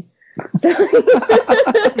eating. So,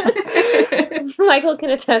 Michael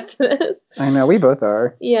can attest to this. I know, we both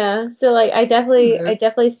are. Yeah. So, like, I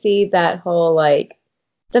definitely see that whole, like,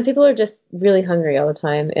 some people are just really hungry all the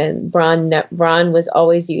time, and Ron was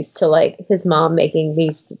always used to, like, his mom making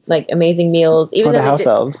these, like, amazing meals. Even the house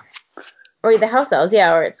elves. Or the house elves,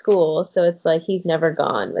 yeah, or at school. So it's like he's never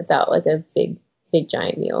gone without like a big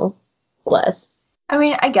giant meal. Bless. I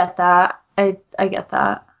mean, I get that. I get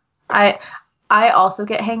that. I also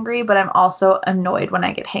get hangry, but I'm also annoyed when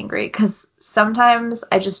I get hangry because sometimes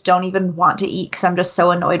I just don't even want to eat because I'm just so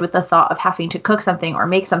annoyed with the thought of having to cook something or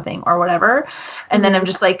make something or whatever. And then I'm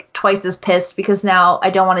just like twice as pissed because now I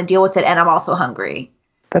don't want to deal with it and I'm also hungry.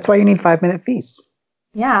 That's why you need 5-minute feasts.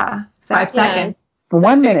 Yeah. 5 seconds.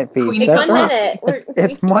 1 minute feast. Queenie That's One right. minute.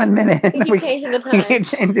 It's 1 minute. We keep changing the We time. keep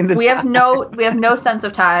changing the We have time. no sense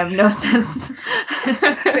of time, no sense.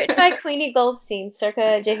 Written by Queenie Goldstein,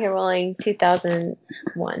 circa J.K. Rowling,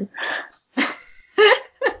 2001.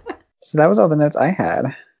 So that was all the notes I had.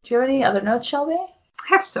 Do you have any other notes, Shelby? I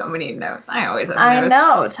have so many notes. I always have I notes.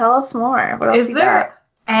 know. Tell us more. What else Is you there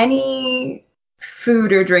any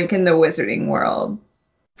food or drink in the wizarding world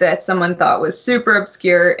that someone thought was super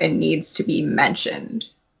obscure and needs to be mentioned?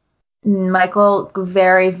 Michael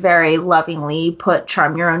very, very lovingly put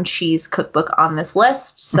Charm Your Own Cheese cookbook on this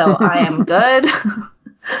list, so I am good.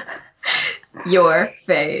 Your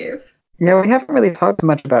fave. Yeah, we haven't really talked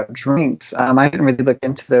much about drinks. I didn't really look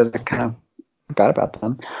into those. I kind of forgot about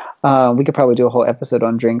them. We could probably do a whole episode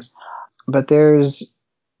on drinks. But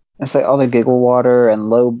it's like all the Giggle Water and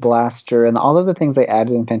Low Blaster and all of the things they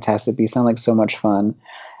added in Fantastic Beasts sound like so much fun.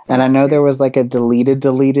 And I know there was like a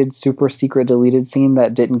deleted, super secret deleted scene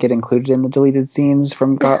that didn't get included in the deleted scenes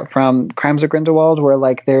from Crimes of Grindelwald, where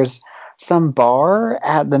like there's some bar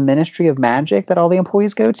at the Ministry of Magic that all the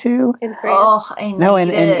employees go to. In France? Oh, I No, in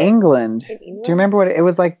need it. England. In England? Do you remember what it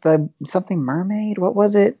was like? The something mermaid? What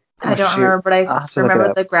was it? I Oh, don't shoot. remember, but I'll I have to look it remember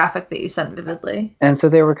up. the graphic that you sent vividly. And so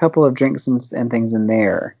there were a couple of drinks and things in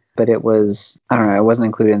there, but it was, I don't know, it wasn't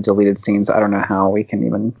included in deleted scenes. I don't know how we can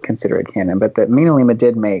even consider it canon, but that Mina Lima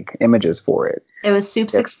did make images for it. It was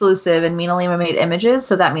Soup's Yep. exclusive, and Mina Lima made images,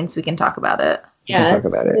 so that means we can talk about it. We can talk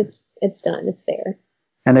about it. It's done. It's there.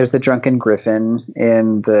 And there's the Drunken Griffin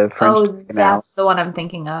in the French. Oh, canal. that's the one I'm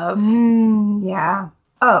thinking of. Yeah.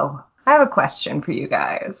 Oh, I have a question for you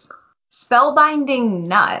guys. Spellbinding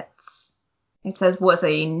Nuts, it says, was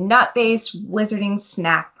a nut-based wizarding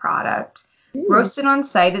snack product roasted on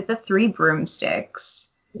site at the Three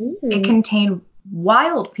Broomsticks. It contained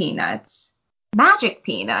wild peanuts, magic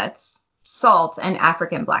peanuts, salt, and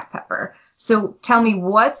African black pepper. So tell me,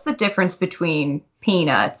 what's the difference between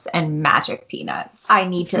peanuts and magic peanuts? I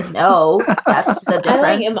need to know. That's the I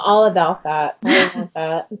like, am difference. all about that. I want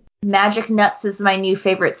that. Magic nuts is my new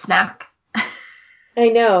favorite snack. I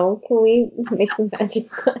know. Can we make some magic?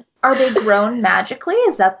 Are they grown magically?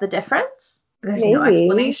 Is that the difference? There's no Maybe.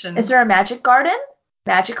 explanation. Is there a magic garden?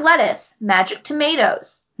 Magic lettuce, magic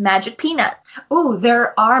tomatoes, magic peanut. Ooh,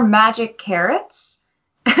 there are magic carrots?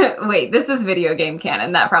 Wait, this is video game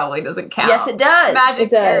canon. That probably doesn't count. Yes, it does. Magic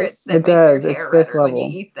It does. carrots that It make does. your It's hair fifth redder when level.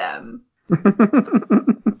 you eat them.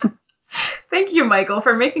 Thank you, Michael,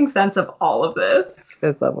 for making sense of all of this.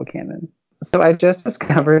 Fifth level canon. So I just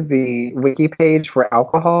discovered the wiki page for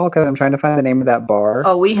alcohol because I'm trying to find the name of that bar.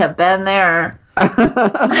 Oh, we have been there.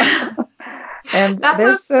 And That's a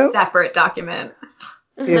there's separate document.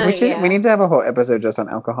 Yeah, we need to have a whole episode just on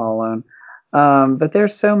alcohol alone. But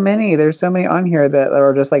there's so many on here that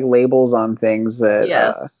are just like labels on things that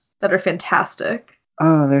Yes, that are fantastic.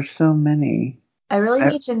 there's so many. I really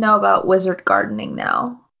need to know about wizard gardening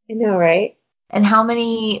now. I know, right? And how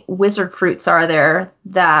many wizard fruits are there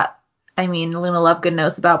that, I mean, Luna Lovegood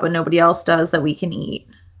knows about, but nobody else does that we can eat?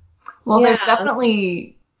 Well, there's Yeah.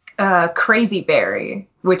 definitely Crazy Berry,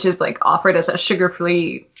 which is like offered as a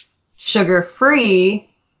sugar-free,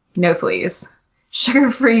 no fleas,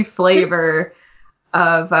 sugar-free flavor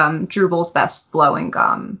of Drubal's Best Blowing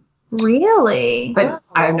Gum. Really? But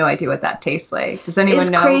I have no idea what that tastes like. Does anyone Is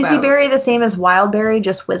know Crazy about Berry the same as Wild Berry,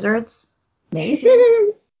 just wizards? Maybe.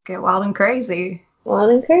 Get Wild and Crazy? Wild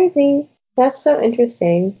and crazy. That's so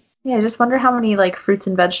interesting. Yeah, I just wonder how many like fruits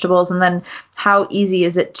and vegetables, and then how easy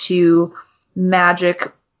is it to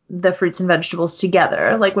magic the fruits and vegetables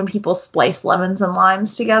together? Like when people splice lemons and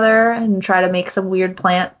limes together and try to make some weird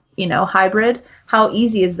plant, hybrid. How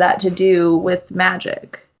easy is that to do with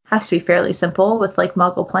magic? Has to be fairly simple with like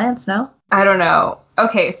muggle plants, no? I don't know.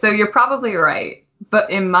 Okay, so you're probably right. But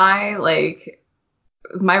in my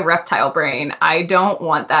reptile brain, I don't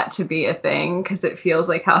want that to be a thing because it feels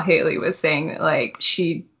like how Haley was saying that like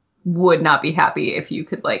she would not be happy if you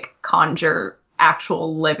could like conjure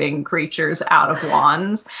actual living creatures out of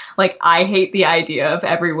wands. Like I hate the idea of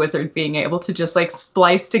every wizard being able to just like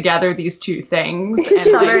splice together these two things and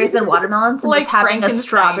Strawberries and watermelons, and like just having a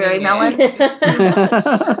strawberry Frankensteining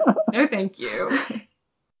melon. No, thank you.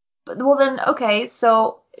 But, well, then, okay,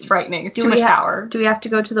 so It's frightening. It's Do too we much ha- power. do we have to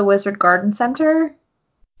go to the Wizard Garden Center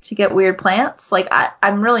to get weird plants? Like,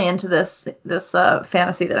 I'm really into this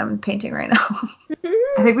fantasy that I'm painting right now.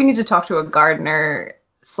 I think we need to talk to a gardener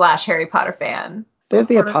 / Harry Potter fan. There's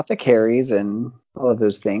the apothecaries and all of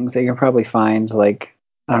those things that you can probably find, like,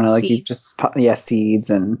 I don't know, like you Seeds. just, seeds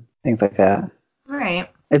and things like that. All right.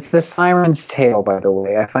 It's the Siren's Tale, by the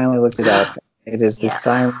way. I finally looked it up. It is the Yeah.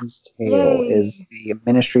 Siren's Tale. Yay. Is the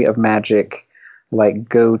Ministry of Magic like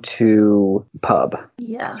go-to pub.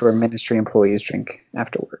 Yes. It's where ministry employees drink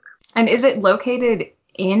after work. And is it located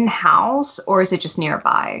in-house or is it just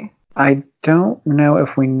nearby? I don't know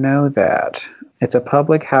if we know that. It's a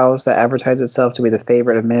public house that advertises itself to be the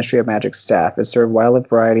favorite of Ministry of Magic staff. It serves a wild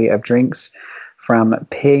variety of drinks from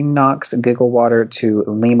Pig Knock's Giggle Water to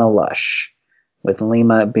Lima Lush, with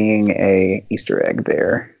Lima being a Easter egg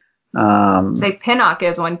there. Say Pinnock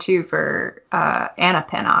is one too for Anna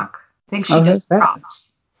Pinnock. I think she Oh, does who's that?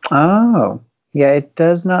 props. Oh, yeah, it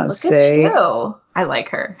does not Look say. at you. I like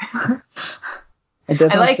her. It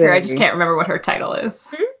doesn't I like say, her. I just can't remember what her title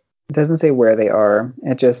is. It doesn't say where they are.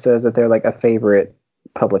 It just says that they're like a favorite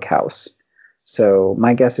public house. So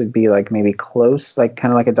my guess would be like maybe close, like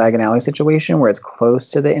kind of like a Diagon Alley situation where it's close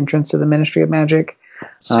to the entrance to the Ministry of Magic,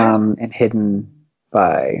 Sure. and hidden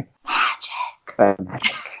by Magic.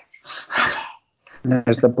 magic. And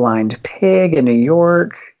there's the Blind Pig in New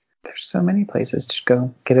York. There's so many places to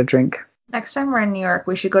go get a drink. Next time we're in New York,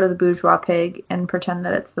 we should go to the Bourgeois Pig and pretend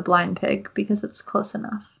that it's the Blind Pig because it's close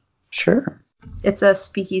enough. Sure. It's a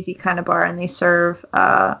speakeasy kind of bar, and they serve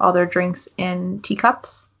all their drinks in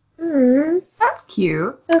teacups. That's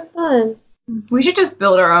cute. So fun. We should just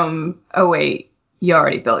build our own. Oh wait, you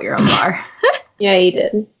already built your own bar. Yeah, you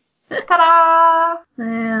did. Ta-da!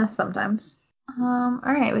 Yeah, sometimes. All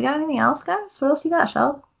right, we got anything else, guys? What else you got,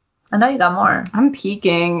 Shel? I know you got more. I'm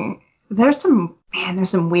peeking. There's some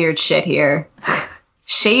weird shit here.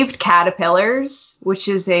 Shaved caterpillars, which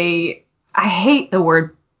is I hate the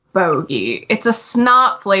word bogey. It's a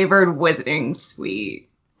snot-flavored wizarding sweet.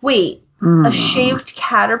 Wait, a shaved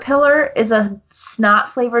caterpillar is a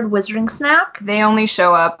snot-flavored wizarding snack? They only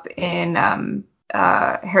show up in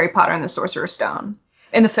Harry Potter and the Sorcerer's Stone.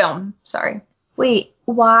 In the film, sorry. Wait,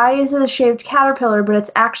 why is it a shaved caterpillar, but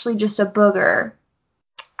it's actually just a booger?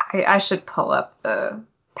 I should pull up the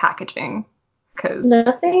packaging, because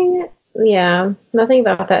Nothing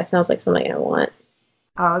about that sounds like something I want.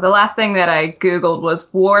 the last thing that I Googled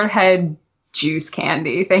was Warhead juice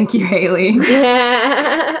candy. Thank you, Haley.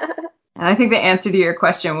 Yeah. And I think the answer to your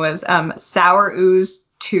question was Sour Ooze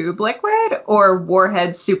tube liquid or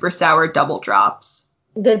Warhead super sour double drops.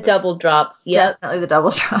 The double drops. Yep. Definitely the double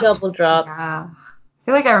drops. Double drops. Yeah. I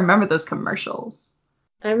feel like I remember those commercials.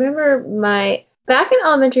 I remember back in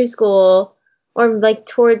elementary school or like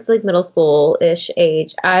towards like middle school-ish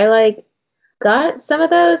age, I like got some of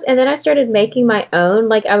those and then I started making my own.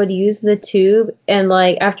 Like I would use the tube and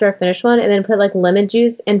like after I finished one and then put like lemon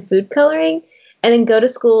juice and food coloring and then go to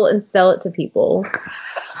school and sell it to people.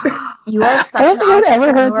 You are such I don't think I'd ever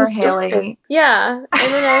heard entrepreneur, this story. Haley. Yeah. And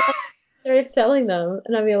then I started selling them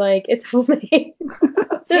and I'd be like, it's homemade.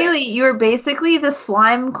 Haley, you were basically the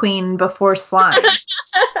slime queen before slime.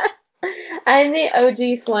 I'm the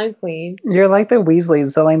OG slime queen. You're like the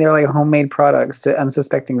Weasleys selling their like homemade products to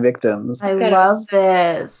unsuspecting victims. I Got love us.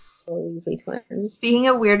 this. Weasley twins. Speaking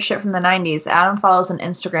of weird shit from the 90s, Adam follows an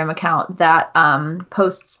Instagram account that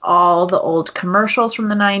posts all the old commercials from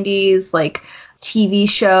the 90s, like TV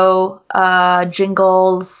show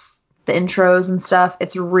jingles, the intros and stuff.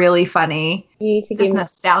 It's really funny. You need to This give me.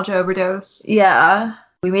 nostalgia overdose. Yeah.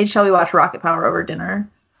 We made Shelby watch Rocket Power over dinner.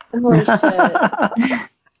 Holy shit.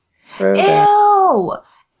 Ew!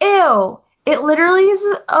 Ew! It literally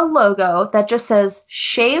is a logo that just says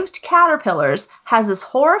shaved caterpillars, has this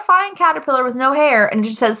horrifying caterpillar with no hair, and it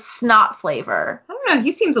just says snot flavor. I don't know.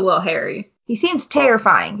 He seems a little hairy. He seems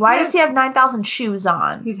terrifying. Why does he have 9,000 shoes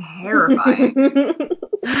on? He's terrifying.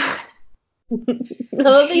 I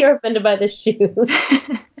love that you're offended by the shoes.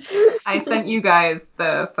 I sent you guys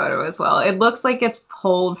the photo as well. It looks like it's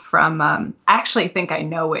pulled from, I actually think I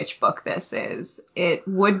know which book this is. It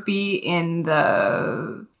would be in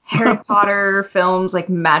the Harry Potter films, like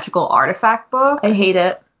magical artifact book. I hate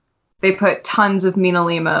it. They put tons of Mina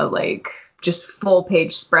Lima, like just full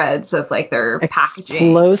page spreads of like their packaging.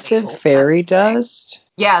 Explosive fairy dust,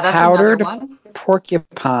 Yeah, that's powdered another one.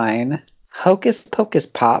 porcupine, hocus pocus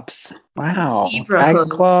pops. Wow. Zebra Bag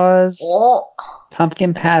hooves. claws, Oh.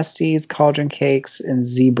 pumpkin pasties, cauldron cakes, and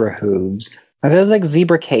zebra hooves. Are those like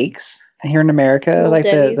zebra cakes here in America? Little Like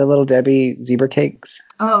the Debbie's. little Debbie zebra cakes?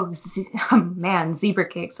 Oh, man, zebra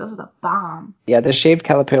cakes. Those are the bomb. Yeah, the shaved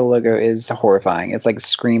caterpillar logo is horrifying. It's like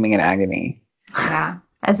screaming in agony. Yeah.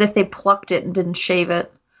 As if they plucked it and didn't shave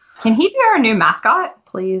it. Can he be our new mascot?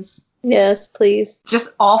 Please. Yes, please.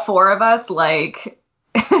 Just all four of us, like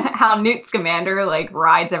how Newt Scamander like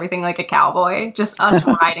rides everything like a cowboy. Just us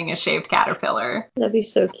riding a shaved caterpillar. That'd be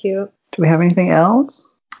so cute. Do we have anything else?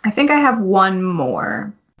 I think I have one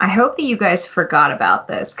more. I hope that you guys forgot about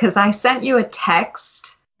this because I sent you a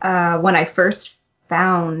text when I first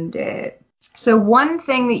found it. So one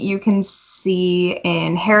thing that you can see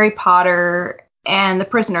in Harry Potter and the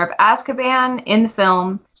Prisoner of Azkaban in the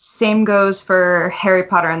film, same goes for Harry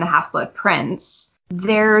Potter and the Half-Blood Prince.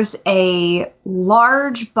 There's a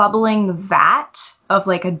large bubbling vat of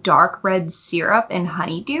like a dark red syrup and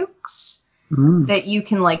honeydukes that you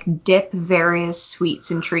can like dip various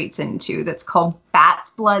sweets and treats into. That's called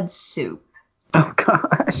bat's blood soup. Oh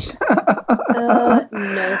gosh.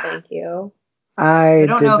 No, thank you. I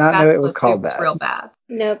don't did know if not know bat's it was blood called soup is that. real bad.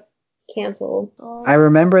 Nope. Canceled. I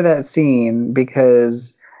remember that scene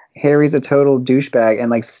because Harry's a total douchebag and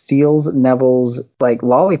like steals Neville's like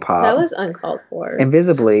lollipop. That was uncalled for.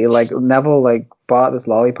 Invisibly. Like Neville like bought this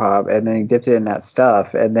lollipop and then he dipped it in that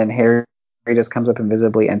stuff and then Harry just comes up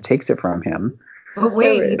invisibly and takes it from him. But So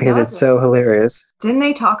wait, rude. he Because it's so hilarious. Didn't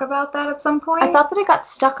they talk about that at some point? I thought that it got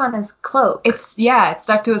stuck on his cloak. it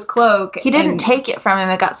stuck to his cloak. He didn't and- take it from him.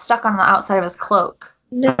 It got stuck on the outside of his cloak.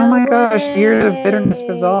 No Oh my gosh, years of bitterness way.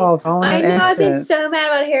 dissolved all in I an know, I've been instant. so mad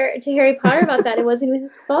about Harry Potter about that. It wasn't even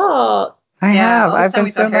his fault. I have. all this I've time been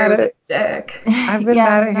we so thought Harry mad was at a dick. I've been Yeah,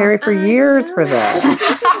 mad at no. Harry for I years know. for that.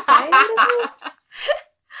 I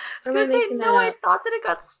I was gonna say, no, I thought that it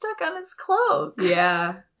got stuck on his cloak.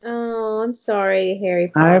 Yeah. Oh, I'm sorry,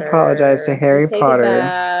 Harry I Potter. apologize to Harry Take Potter. It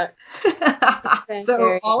back. Thanks, So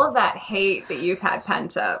Harry. all of that hate that you've had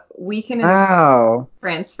pent up, we can Wow.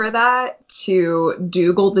 transfer that to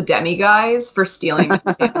Dougal the Demiguise for stealing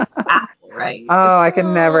Sam's apple, right? Oh, I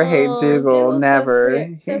can never hate Oh, Dougal. Dougal's Never.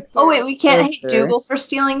 So cute. Oh wait, we can't hate Sure. Dougal for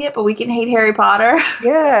stealing it, but we can hate Harry Potter.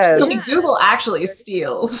 Yes. Like, Dougal actually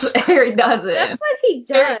steals. Harry doesn't. That's what he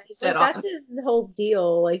Harry does. shit Like, on that's his whole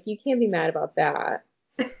deal. Like, you can't be mad about that.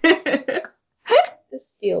 The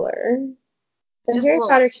stealer. But Just Harry a little-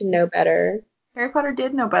 Potter should know better. Harry Potter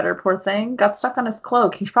did know better, poor thing. Got stuck on his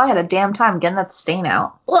cloak. He probably had a damn time getting that stain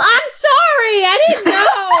out. Well, I'm sorry. I didn't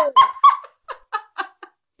know.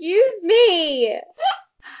 Excuse me.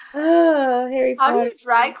 Oh, Harry How Potter. do you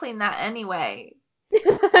dry clean that anyway? Ew.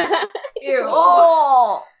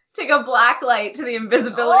 Oh! Take a black light to the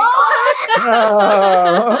invisibility.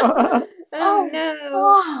 Oh. Oh, no.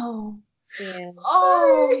 Oh! Yeah.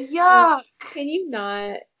 Oh, yuck! Can you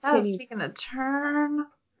not? That Can is you? taking a turn.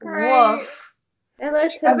 Right. Woof. I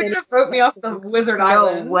let That's gonna vote me off the Wizard No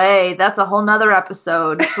Island. way. That's a whole nother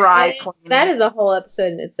episode. Dry cleaning. That is a whole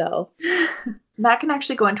episode in itself. That can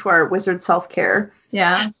actually go into our wizard self-care.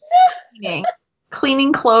 Yeah.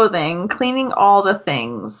 Cleaning clothing, cleaning all the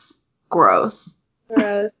things. Gross.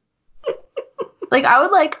 Gross. Like, I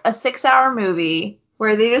would like a 6-hour movie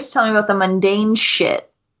where they just tell me about the mundane shit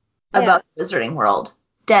about the wizarding world.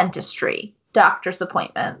 Dentistry, doctor's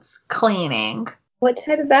appointments, cleaning, What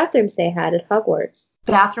type of bathrooms they had at Hogwarts?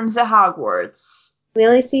 bathrooms at Hogwarts. We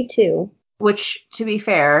only see 2. Which, to be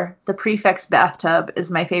fair, the prefect's bathtub is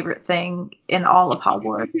my favorite thing in all of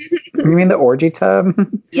Hogwarts. You mean the orgy tub?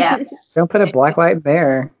 Yes. Don't put a black light in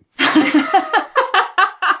there.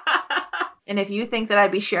 And if you think that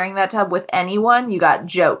I'd be sharing that tub with anyone, you got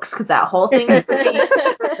jokes, because that whole thing is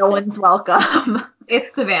no one's welcome.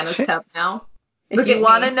 It's Savannah's tub now. If Look you at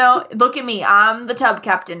want to me. know, look at me. I'm the tub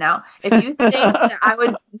captain now. If you think that I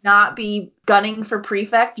would not be gunning for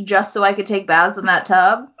prefect just so I could take baths in that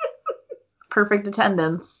tub, perfect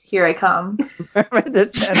attendance. Here I come. That's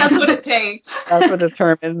what it takes. That's what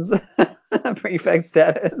determines prefect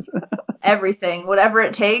status. Everything, whatever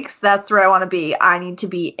it takes, that's where I want to be. I need to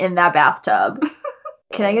be in that bathtub.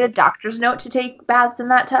 Can I get a doctor's note to take baths in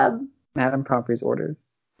that tub? Madam Pomfrey's ordered.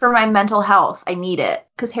 For my mental health, I need it.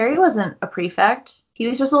 Because Harry wasn't a prefect. He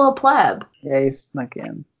was just a little pleb. Yeah, he snuck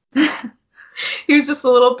in. He was just a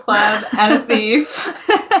little pleb and a thief.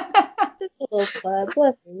 Just a little club.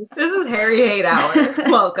 Bless him. This is Harry Hate Hour.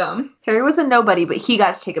 Welcome. Harry was a nobody, but he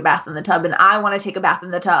got to take a bath in the tub, and I want to take a bath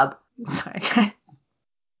in the tub. Sorry, guys.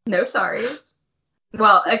 No sorries.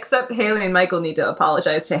 Well, except Haley and Michael need to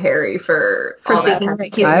apologize to Harry for all that. thinking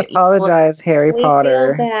that he's I apologize, Harry We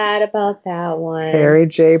Potter. feel bad about that one. Harry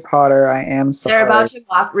J. Potter, I am sorry. They're about to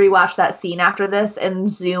rewatch that scene after this and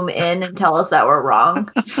zoom in and tell us that we're wrong.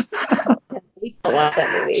 We don't watch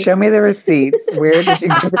that movie. Show me the receipts. Where did you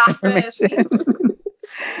get this information?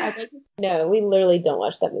 No, we literally don't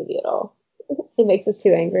watch that movie at all. It makes us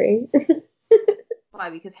too angry. Why?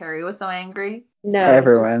 Because Harry was so angry? No.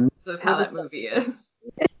 Everyone. Of how that movie is.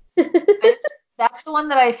 That's the one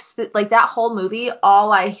that like that whole movie,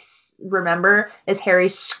 all I remember is Harry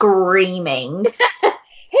screaming.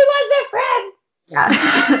 He was their friend!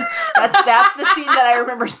 Yeah. that's the scene that I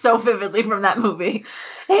remember so vividly from that movie.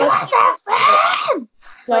 He was their friend!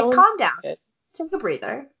 That Like, calm one's down. good. Take a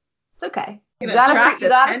breather. It's okay. You Gonna got a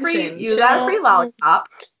attract free, attention. you got a free Chill. lollipop.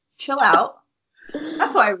 Chill out.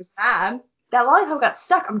 That's why I was mad. That lollipop got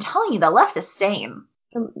stuck. I'm telling you, that left a stain.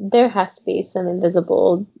 There has to be some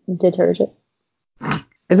invisible detergent.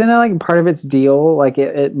 Isn't that like part of its deal? Like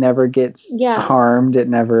it never gets harmed. It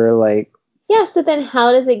never like. Yeah. So then,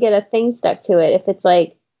 how does it get a thing stuck to it if it's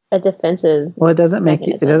like a defensive? Well, it doesn't make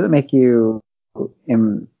you. It doesn't make you,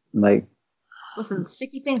 like. Listen,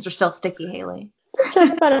 sticky things are still sticky, Haley.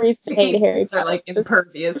 Sticky things are like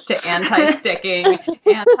impervious to anti-sticking,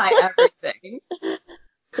 anti-everything.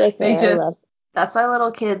 They just. That's why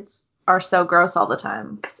little kids are so gross all the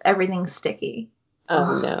time, because everything's sticky.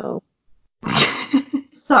 Oh no.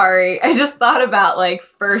 Sorry, I just thought about like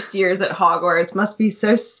first years at Hogwarts must be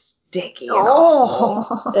so sticky.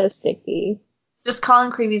 So sticky. Just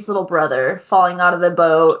Colin Creevy's little brother falling out of the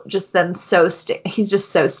boat, just then so sticky. He's just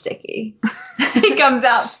so sticky. He comes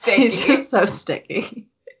out sticky. He's just so sticky.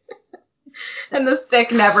 And the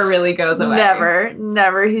stick never really goes away.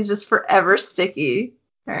 Never. He's just forever sticky.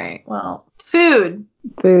 All right, well, food.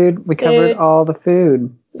 We covered all the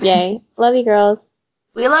food. Yay. Love you, girls.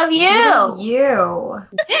 We love you. Love you.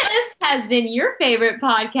 This has been your favorite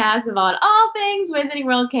podcast about all things Wizarding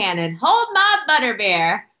World canon. Hold My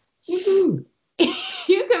Butterbeer. Woo-hoo.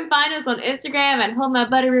 You can find us on Instagram at Hold My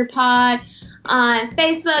Butterbeer Pod, on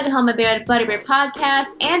Facebook at Hold My Butterbeer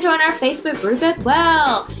Podcast, and join our Facebook group as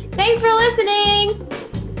well. Thanks for listening.